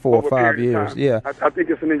 or 5 years. Yeah, I think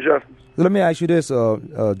it's an injustice. Let me ask you this,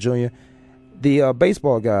 Junior. The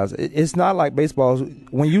baseball guys, it's not like baseball.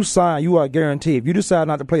 When you sign, you are guaranteed. If you decide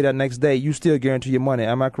not to play that next day, you still guarantee your money.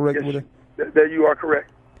 Am I correct with it? That you are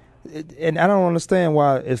correct. And I don't understand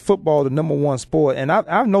why is football the number one sport. And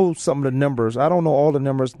I know some of the numbers. I don't know all the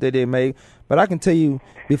numbers that they make, but I can tell you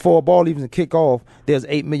before a ball even kick off, there's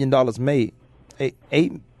 $8 million made.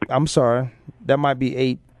 I'm sorry, that might be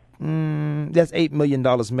eight. That's $8 million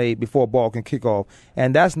made before a ball can kick off,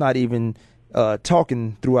 and that's not even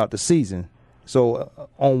talking throughout the season. So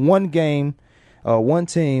on one game, one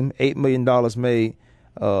team, $8 million made.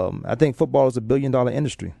 I think football is $1 billion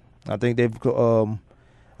industry. I think they've.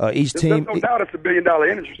 Each team, there's no doubt it's $1 billion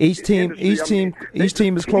industry. Each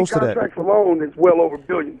team is close to that. Contracts alone is well over $1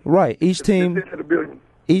 billion. Right. Each team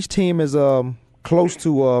is close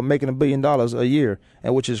to making $1 billion a year,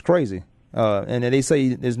 and which is crazy. And they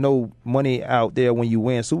say there's no money out there when you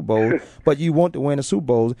win Super Bowls, but you want to win the Super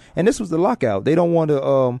Bowls. And this was the lockout. They don't want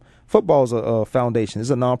to. Football's a foundation. It's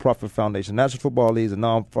a nonprofit foundation. National Football League is a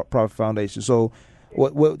nonprofit foundation. So.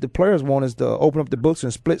 What the players want is to open up the books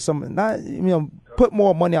and split some, put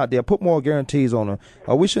more money out there, put more guarantees on them.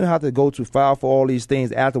 We shouldn't have to go to file for all these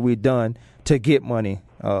things after we're done to get money.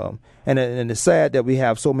 And it's sad that we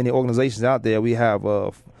have so many organizations out there. We have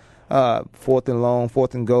Fourth and Long,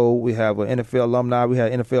 Fourth and Goal. We have NFL alumni. We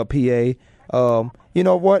have NFL PA. You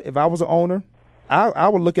know what? If I was an owner, I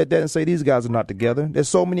would look at that and say these guys are not together. There's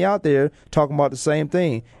so many out there talking about the same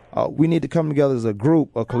thing. We need to come together as a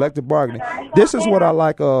group, a collective bargaining. This is what I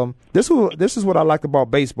like. This is what I like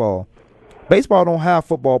about baseball. Baseball don't have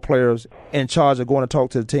football players in charge of going to talk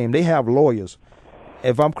to the team. They have lawyers.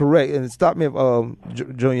 If I'm correct, and stop me,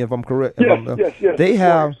 Junior, if I'm correct. Yes. They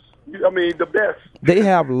have. The best. They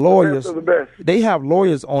have lawyers. The best. They have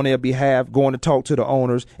lawyers on their behalf going to talk to the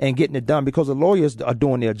owners and getting it done because the lawyers are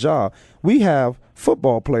doing their job. We have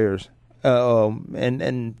football players,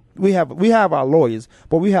 and we have our lawyers,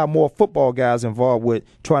 but we have more football guys involved with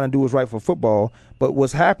trying to do what's right for football. But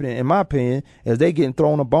what's happening, in my opinion, is they getting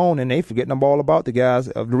thrown a bone and they forgetting all about the guys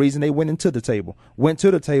of the reason they went to the table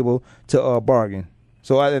to bargain.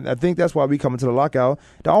 So I think that's why we coming to the lockout.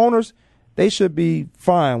 The owners, they should be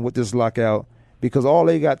fine with this lockout because all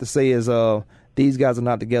they got to say is these guys are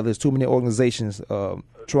not together. There's too many organizations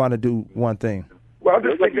trying to do one thing. Well, I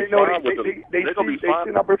just think they know they see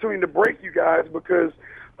an opportunity to break you guys because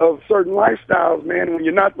of certain lifestyles, man. When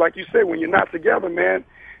you're not, like you said, when you're not together, man,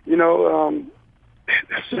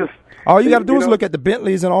 it's just. All you got to do is look at the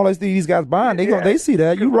Bentleys and all these guys buying. They see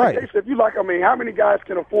that. You're right. If you like, how many guys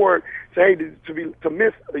can afford to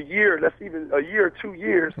miss a year? That's even a year or 2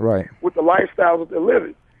 years, right? With the lifestyles that they're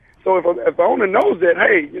living. So if the owner knows that,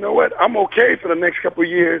 hey, you know what, I'm okay for the next couple of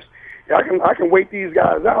years. I can wait these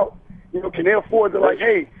guys out can they afford to, like,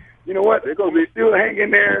 hey, you know what, they're going to still hang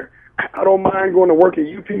in there. I don't mind going to work at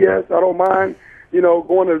UPS. I don't mind,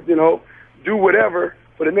 going to, do whatever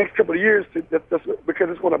for the next couple of years because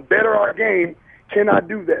it's going to better our game. Can I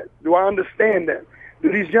do that? Do I understand that?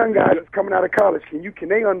 Do these young guys that's coming out of college, can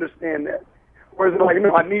they understand that? Or is it like,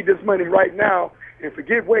 no, I need this money right now, and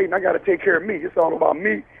forget waiting, I got to take care of me. It's all about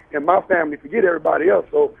me and my family. Forget everybody else.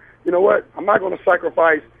 So, you know what? I'm not going to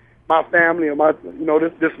sacrifice my family or my,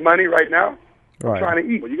 this money right now. Right. I'm trying to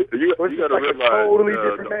eat. Well, you so it's just gotta like realize, a totally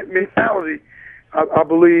different mentality, I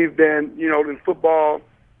believe, than football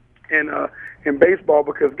and baseball,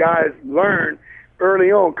 because guys learn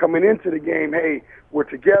early on coming into the game, hey, we're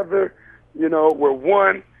together, we're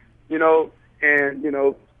one,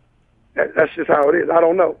 and, that's just how it is. I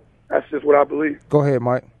don't know. That's just what I believe. Go ahead,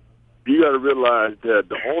 Mike. You got to realize that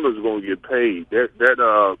the owners are going to get paid.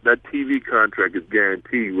 That TV contract is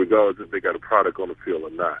guaranteed, regardless if they got a product on the field or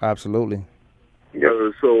not. Absolutely.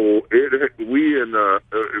 So if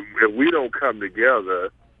we don't come together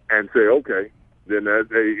and say, okay, then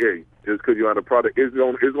hey, just because you have a product, it's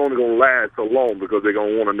only going to last so long because they're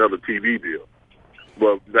going to want another TV deal.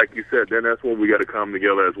 But like you said, then that's when we got to come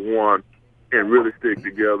together as one and really stick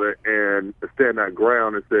together and stand our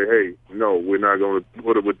ground and say, hey, no, we're not going to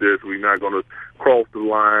put it with this. We're not going to cross the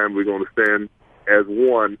line. We're going to stand as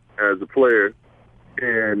one, as a player,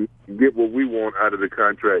 and get what we want out of the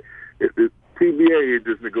contract. TBA is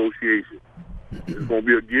just negotiation. It's going to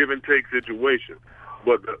be a give and take situation.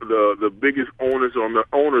 But the biggest onus on the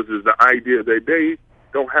owners is the idea that they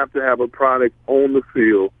don't have to have a product on the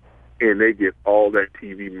field, and they get all that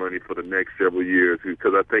TV money for the next several years,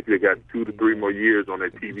 because I think they got 2 to 3 more years on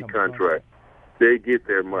that TV contract. They get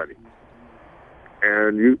their money.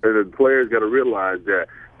 And the players got to realize that.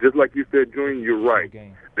 Just like you said, Junior, you're right.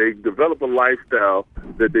 They develop a lifestyle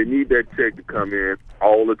that they need that check to come in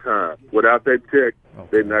all the time. Without that check,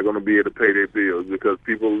 they're not going to be able to pay their bills, because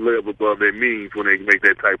people live above their means when they make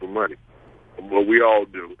that type of money. Well, we all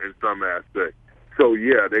do in some aspect. So,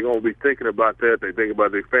 yeah, they're going to be thinking about that. They think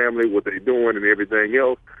about their family, what they're doing, and everything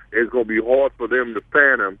else. It's going to be hard for them to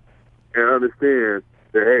fathom and understand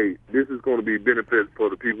that, hey, this is going to be benefits for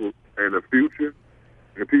the people in the future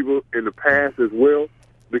and people in the past as well,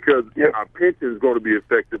 because our pension is going to be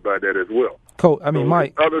affected by that as well.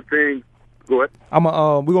 Mike. Other things. Go ahead.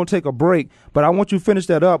 We're going to take a break, but I want you to finish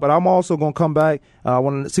that up. But I'm also going to come back. I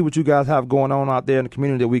want to see what you guys have going on out there in the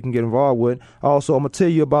community that we can get involved with. Also, I'm going to tell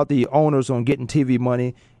you about the owners on getting TV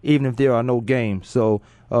money, even if there are no games. So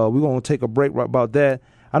we're going to take a break right about that.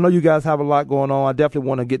 I know you guys have a lot going on. I definitely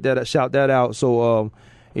want to shout that out. So,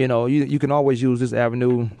 you can always use this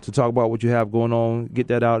avenue to talk about what you have going on. Get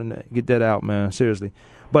that out, man. Seriously.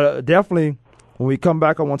 But definitely, when we come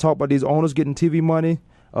back, I want to talk about these owners getting TV money.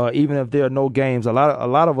 Even if there are no games, a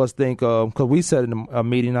lot of us think, because we said in a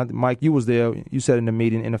meeting, Mike, you was there, you said in the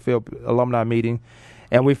meeting, NFL alumni meeting,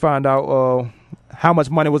 and we found out how much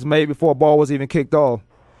money was made before a ball was even kicked off.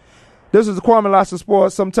 This is the Kwamie Lassiters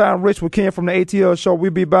Sports. Sometime Rich with Ken from the ATL Show.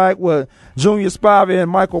 We'll be back with Junior Spivey and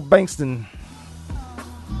Michael Bankston.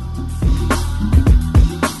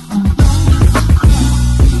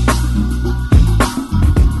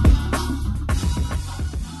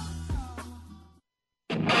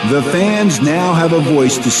 The fans now have a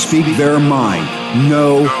voice to speak their mind.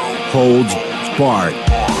 No holds barred.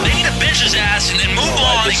 They need to bench his ass and then move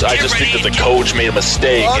on. I just think that the coach made a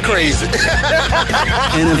mistake. All crazy.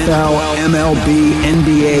 NFL, MLB,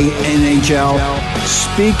 NBA, NHL.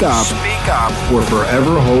 Speak up. Speak up or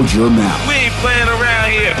forever hold your mouth. We ain't playing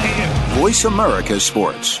around here. Voice America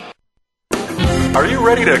Sports. Are you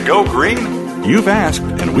ready to go green? You've asked,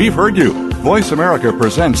 and we've heard you. Voice America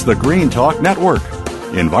presents the Green Talk Network.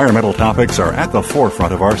 Environmental topics are at the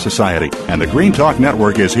forefront of our society, and the Green Talk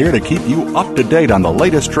Network is here to keep you up to date on the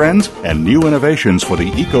latest trends and new innovations for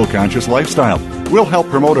the eco-conscious lifestyle. We'll help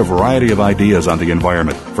promote a variety of ideas on the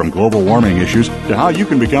environment, from global warming issues to how you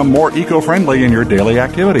can become more eco-friendly in your daily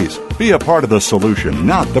activities. Be a part of the solution,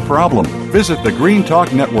 not the problem. Visit the Green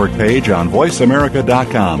Talk Network page on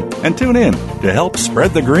voiceamerica.com and tune in to help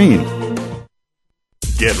spread the green.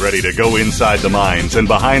 Get ready to go inside the minds and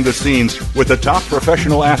behind the scenes with the top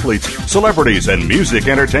professional athletes, celebrities, and music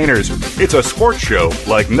entertainers. It's a sports show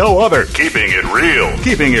like no other. Keeping it real.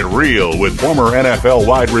 Keeping it real with former NFL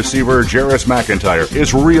wide receiver Jarris McIntyre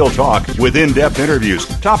is real talk with in-depth interviews,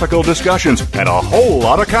 topical discussions, and a whole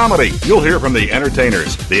lot of comedy. You'll hear from the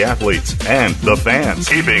entertainers, the athletes, and the fans.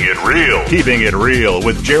 Keeping it real. Keeping it real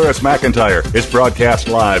with Jarris McIntyre is broadcast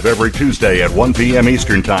live every Tuesday at 1 p.m.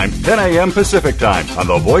 Eastern Time, 10 a.m. Pacific Time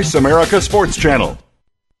on the Voice America Sports Channel.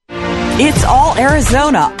 It's all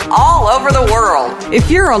Arizona, all over the world.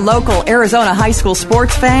 If you're a local Arizona high school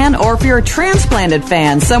sports fan, or if you're a transplanted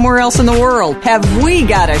fan somewhere else in the world, have we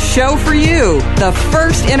got a show for you. The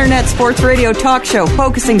first internet sports radio talk show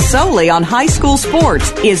focusing solely on high school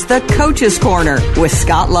sports is The Coach's Corner with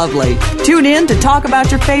Scott Lovely. Tune in to talk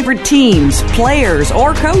about your favorite teams, players,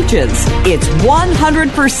 or coaches. It's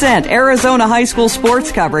 100% Arizona high school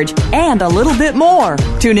sports coverage and a little bit more.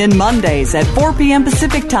 Tune in Mondays at 4 p.m.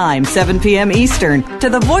 Pacific Time, 7 p.m. Eastern to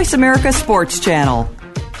the Voice America Sports Channel.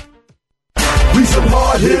 We some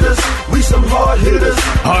hard hitters. We some hard hitters.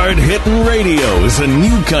 Hard Hittin' Radio is a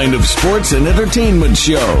new kind of sports and entertainment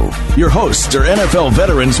show. Your hosts are NFL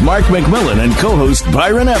veterans Mark McMillan and co-host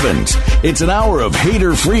Byron Evans. It's an hour of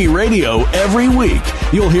hater-free radio every week.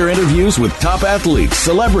 You'll hear interviews with top athletes,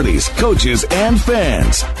 celebrities, coaches, and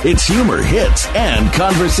fans. It's humor, hits, and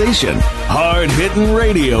conversation. Hard Hittin'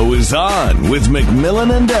 Radio is on with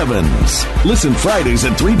McMillan and Evans. Listen Fridays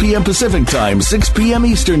at 3 p.m. Pacific Time, 6 p.m.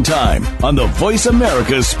 Eastern Time on the Voice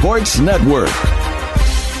America Sports Network.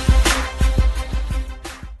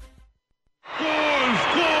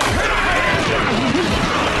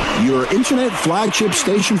 Your internet flagship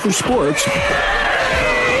station for sports.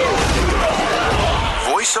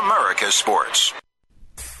 Voice America Sports.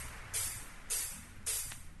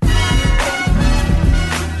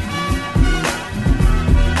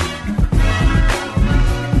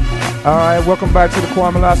 All right, welcome back to the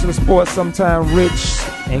Kwamie Lassiters Sports. Sometime Rich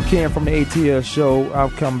and Ken from the ATL show. I'll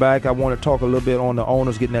come back. I want to talk a little bit on the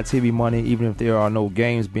owners getting that TV money, even if there are no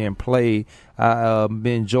games being played. I've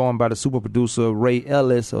been joined by the super producer, Ray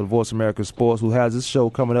Ellis of Voice America Sports, who has this show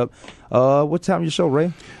coming up. What time is your show,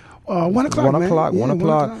 Ray? 1 o'clock, 1 o'clock, man. 1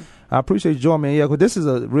 o'clock. I appreciate you joining me. Yeah, because this is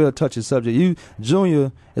a real touchy subject.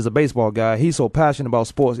 Junior is a baseball guy. He's so passionate about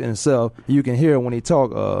sports in himself. You can hear when he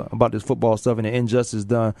talk about this football stuff and the injustice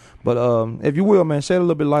done. But if you will, man, shed a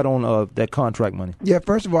little bit light on that contract money. Yeah,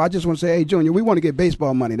 first of all, I just want to say, hey, Junior, we want to get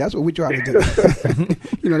baseball money. That's what we try to do.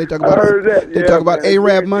 They talk about talk about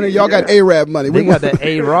Arab money. Y'all got Arab money. We got that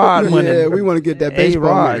A-Rod money. Yeah, we want to get that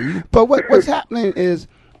baseball money. But what's happening is,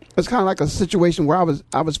 it's kind of like a situation where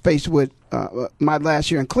I was faced with my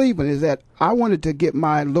last year in Cleveland, is that I wanted to get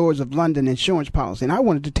my Lords of London insurance policy, and I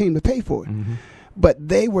wanted the team to pay for it. Mm-hmm. But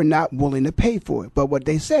they were not willing to pay for it. But what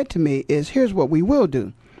they said to me is, here's what we will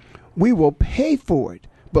do. We will pay for it,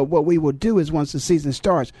 but what we will do is once the season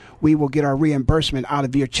starts, we will get our reimbursement out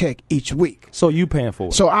of your check each week. So you paying for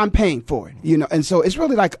it? So I'm paying for it, and so it's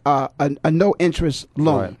really like a no-interest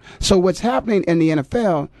loan. Right. So what's happening in the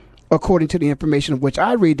NFL, according to the information of which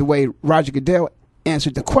I read, the way Roger Goodell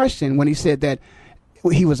answered the question when he said that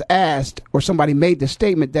he was asked, or somebody made the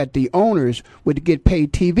statement that the owners would get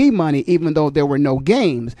paid TV money even though there were no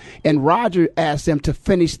games. And Roger asked them to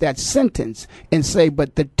finish that sentence and say,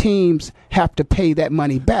 but the teams have to pay that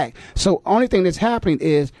money back. So only thing that's happening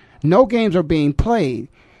is no games are being played.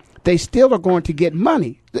 They still are going to get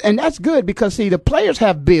money. And that's good because, see, the players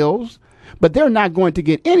have bills, but they're not going to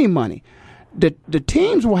get any money. The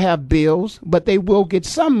teams will have bills, but they will get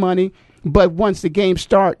some money. But once the games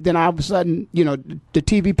start, then all of a sudden, the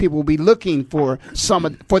TV people will be looking for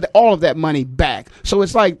all of that money back. So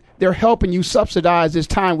it's like they're helping you subsidize this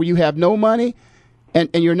time where you have no money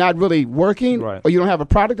and you're not really working, right, or you don't have a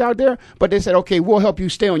product out there. But they said, okay, we'll help you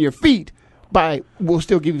stay on your feet. We'll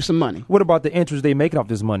still give you some money. What about the interest they making off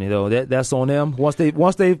this money though? That's on them. Once they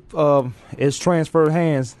it's transferred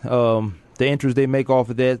hands, the interest they make off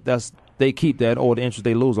of that, they keep that, or the interest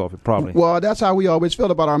they lose off it, probably. Well, that's how we always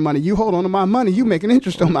feel about our money. You hold on to my money, you make an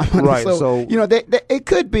interest on my money. Right. So it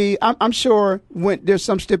could be. I'm sure when there's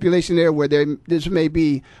some stipulation there where there may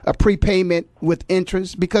be a prepayment with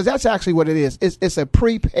interest, because that's actually what it is. It's a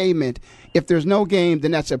prepayment. If there's no game,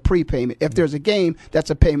 then that's a prepayment. If there's a game,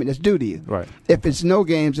 that's a payment that's due to you. Right. If it's no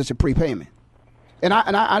games, it's a prepayment. And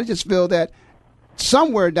I just feel that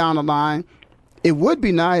somewhere down the line, it would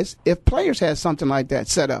be nice if players had something like that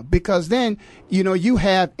set up, because then, you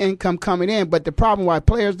have income coming in. But the problem why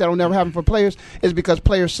players, that'll never happen for players, is because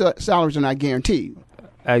players' salaries are not guaranteed.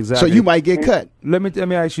 Exactly. So you might get cut. Let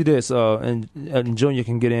me ask you this, and Junior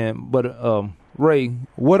can get in. But, Ray,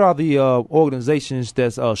 what are the organizations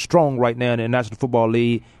that's strong right now in the National Football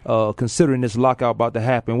League, considering this lockout about to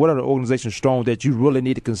happen? What are the organizations strong that you really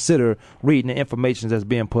need to consider reading the information that's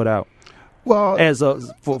being put out? Well, as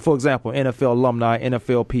for example, NFL alumni,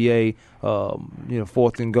 NFLPA,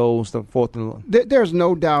 fourth and goals, fourth and. There's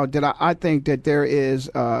no doubt that I think that there is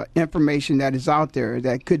information that is out there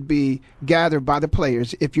that could be gathered by the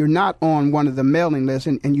players. If you're not on one of the mailing lists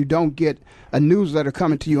and you don't get a newsletter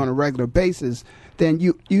coming to you on a regular basis, then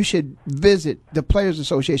you should visit the Players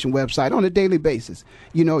Association website on a daily basis.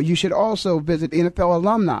 You should also visit NFL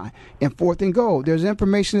alumni and 4th and Goal. There's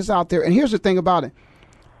information that's out there. And here's the thing about it.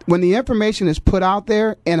 When the information is put out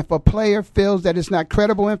there, and if a player feels that it's not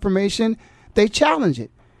credible information, they challenge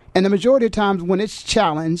it. And the majority of times when it's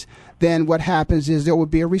challenged, then what happens is there will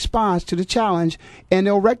be a response to the challenge, and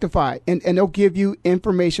they'll rectify it, and they'll give you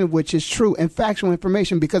information which is true and factual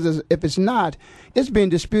information, because if it's not, it's being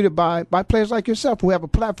disputed by players like yourself who have a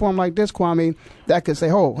platform like this, Kwamie, that could say,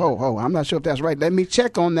 I'm not sure if that's right. Let me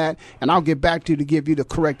check on that, and I'll get back to you to give you the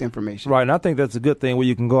correct information. Right, and I think that's a good thing where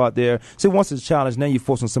you can go out there. See, once it's challenged, then you're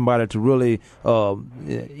forcing somebody to really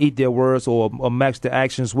eat their words or match their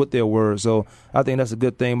actions with their words. So I think that's a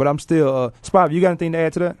good thing. But I'm still, Spivey, you got anything to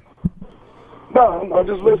add to that? No, I'm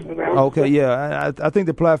just listening, man. Okay, yeah. I think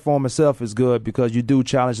the platform itself is good because you do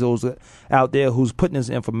challenge those out there who's putting this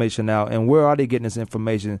information out, and where are they getting this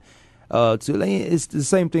information? It's the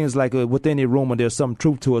same thing as like within a rumor, there's some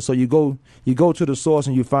truth to it. So you go to the source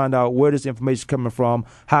and you find out where this information is coming from,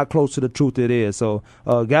 how close to the truth it is. So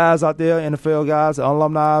guys out there, NFL guys,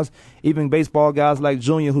 alumni, even baseball guys like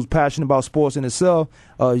Junior, who's passionate about sports in itself,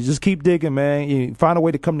 you just keep digging, man. You find a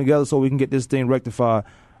way to come together so we can get this thing rectified.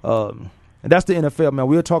 And that's the NFL, man.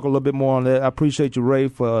 We'll talk a little bit more on that. I appreciate you, Ray,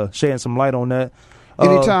 for shedding some light on that.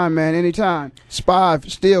 Anytime, man. Anytime.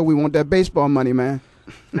 Spive, still, we want that baseball money, man.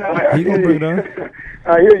 You gonna bring it on?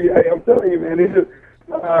 I hear you. I'm telling you, man.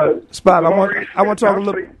 Spive, I want to talk a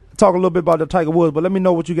little bit about the Tiger Woods, but let me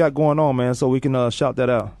know what you got going on, man, so we can shout that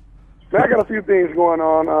out. Man, I got a few things going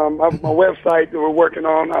on. My website that we're working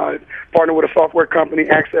on, partner with a software company,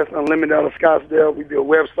 Access Unlimited out of Scottsdale. We build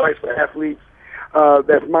websites for athletes.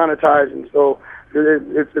 That's monetizing. So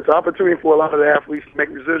it's an opportunity for a lot of the athletes to make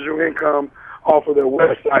residual income off of their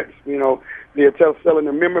websites. They're selling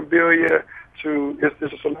their memorabilia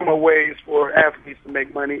there's some more ways for athletes to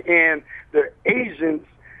make money, and their agents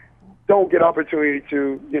don't get opportunity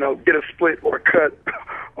to, get a split or a cut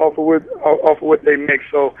off of what they make.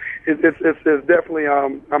 So it's definitely,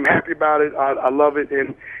 I'm happy about it. I love it,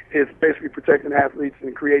 and it's basically protecting athletes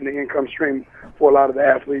and creating an income stream for a lot of the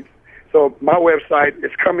athletes. So my website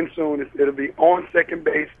is coming soon. It'll be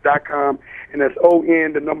onsecondbase.com, and that's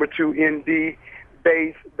ON2ND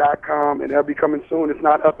base.com, and that'll be coming soon. It's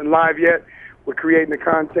not up and live yet. We're creating the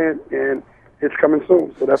content, and it's coming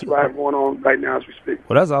soon. So that's what I have going on right now as we speak.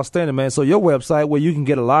 Well, that's outstanding, man. So your website where you can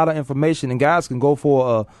get a lot of information, and guys can go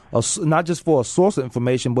for not just for a source of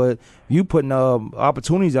information, but you putting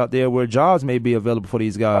opportunities out there where jobs may be available for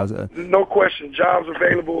these guys. No question. Jobs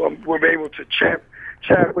available. We're able to chat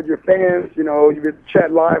with your fans. You get to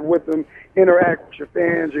chat live with them, interact with your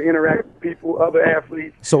fans, you interact with people, other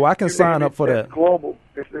athletes. So I can sign up for that. It's global.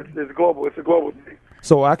 It's global. It's a global thing.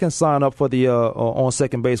 So I can sign up for the On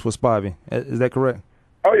Second Base with Spivey. Is that correct?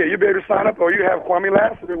 Oh yeah, you'll be able to sign up, or you have Kwamie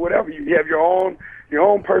Lassiter, whatever. You have your own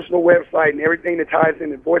personal website and everything that ties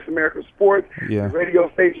into Voice America Sports, the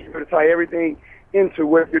radio station. You're going to tie everything into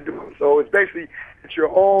what you're doing. So it's basically your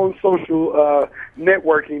own social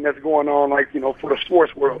networking that's going on, for the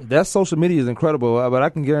sports world. That social media is incredible, but I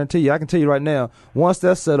can tell you right now, once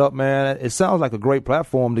that's set up, man, it sounds like a great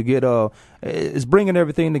platform to get. It's bringing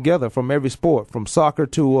everything together from every sport, from soccer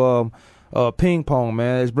to ping pong,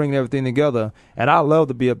 man. It's bringing everything together, and I love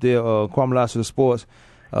to be up there. Kwamie Lassiter Sports.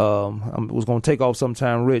 I was going to take off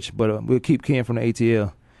sometime, Rich, but we'll keep Ken from the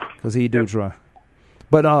ATL because he do try.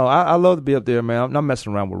 But I love to be up there, man. I'm not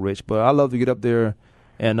messing around with Rich, but I love to get up there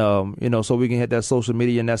and, so we can hit that social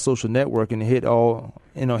media and that social network and hit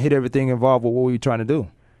everything involved with what we're trying to do.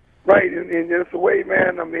 Right, and it's a way,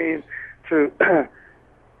 man, to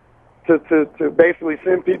basically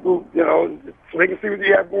send people, so they can see what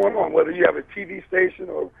you have going on, whether you have a TV station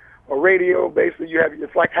or radio. Basically,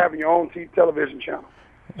 it's like having your own television channel.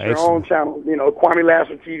 It's your own channel, Kwamie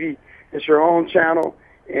Lassiter TV. It's your own channel.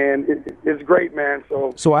 And it's great, man.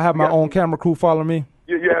 So I have my own camera crew following me.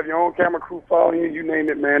 You have your own camera crew following you. You name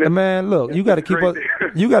it, man. And man, look, you got to keep us.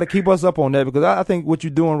 You got to keep us up on that because I think what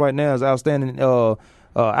you're doing right now is outstanding.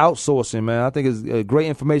 Outsourcing, man. I think it's great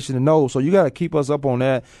information to know. So you got to keep us up on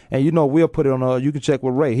that. And we'll put it on. You can check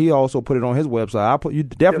with Ray. He also put it on his website. You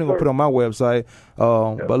definitely gonna put it on my website.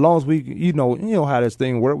 But as long as we, you know how this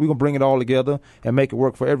thing works, we're gonna bring it all together and make it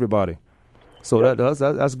work for everybody. So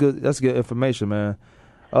that's good. That's good information, man.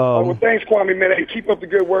 Well, thanks, Kwamie, man. Hey, keep up the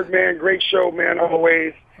good work, man. Great show, man.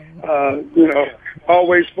 Always,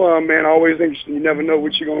 always fun, man. Always interesting. You never know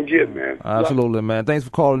what you're going to get, man. Absolutely, man. Thanks for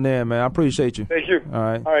calling in, man. I appreciate you. Thank you. All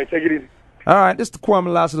right. All right, take it easy. All right, this is the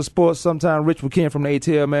Kwamie Lassiter Sports. Sometime Rich McKinn from the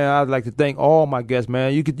ATL, man. I'd like to thank all my guests,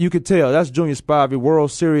 man. You could tell that's Junior Spivey,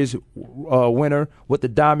 World Series winner with the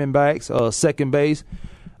Diamondbacks, second base.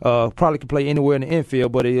 Probably could play anywhere in the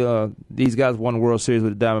infield, but these guys won the World Series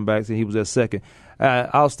with the Diamondbacks, and he was at second.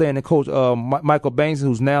 Outstanding coach Michael Banks,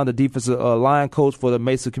 who's now the defensive line coach for the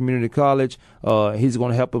Mesa Community College. He's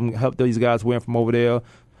going to help these guys win from over there.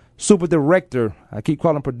 Super director, I keep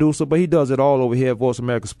calling him producer, but he does it all over here at Voice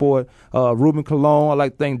America Sport. Ruben Colon, I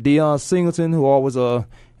like to thank Deion Singleton, who always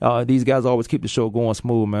these guys always keep the show going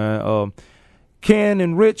smooth, man. Ken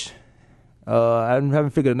and Rich, I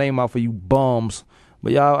haven't figured a name out for you bums.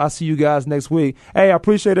 But y'all, I'll see you guys next week. Hey, I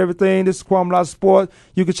appreciate everything. This is Kwamie Lassiter Sport.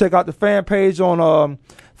 You can check out the fan page on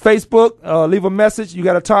Facebook. Leave a message. You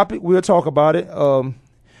got a topic, we'll talk about it.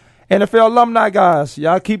 NFL alumni, guys,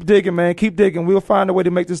 y'all keep digging, man. Keep digging. We'll find a way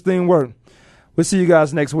to make this thing work. We'll see you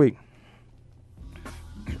guys next week.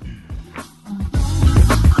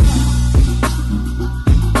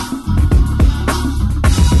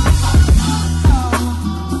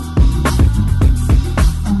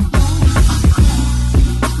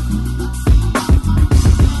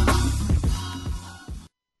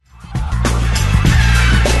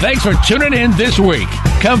 Thanks for tuning in this week.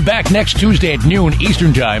 Come back next Tuesday at noon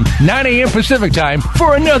Eastern Time, 9 a.m. Pacific Time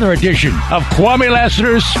for another edition of Kwamie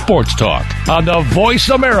Lassiter's Sports Talk on the Voice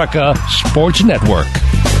America Sports Network.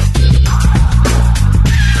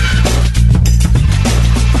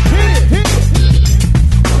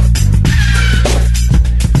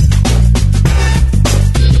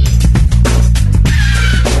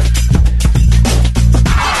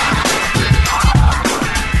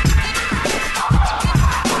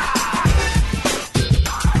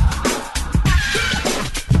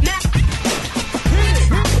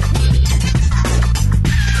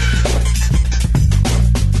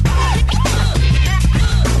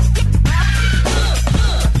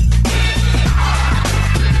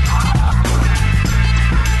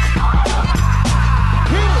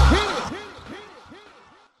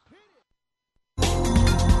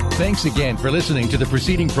 Thanks again for listening to the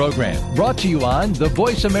preceding program brought to you on the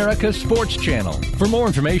Voice America Sports Channel. For more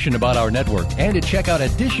information about our network and to check out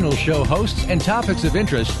additional show hosts and topics of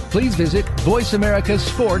interest, please visit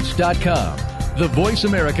voiceamericasports.com. The Voice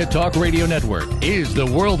America Talk Radio Network is the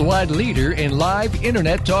worldwide leader in live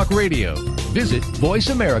Internet talk radio. Visit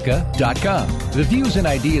voiceamerica.com. The views and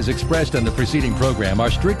ideas expressed on the preceding program are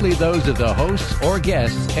strictly those of the hosts or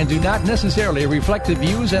guests and do not necessarily reflect the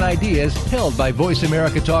views and ideas held by Voice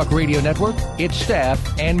America Talk Radio Network, its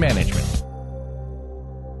staff, and management.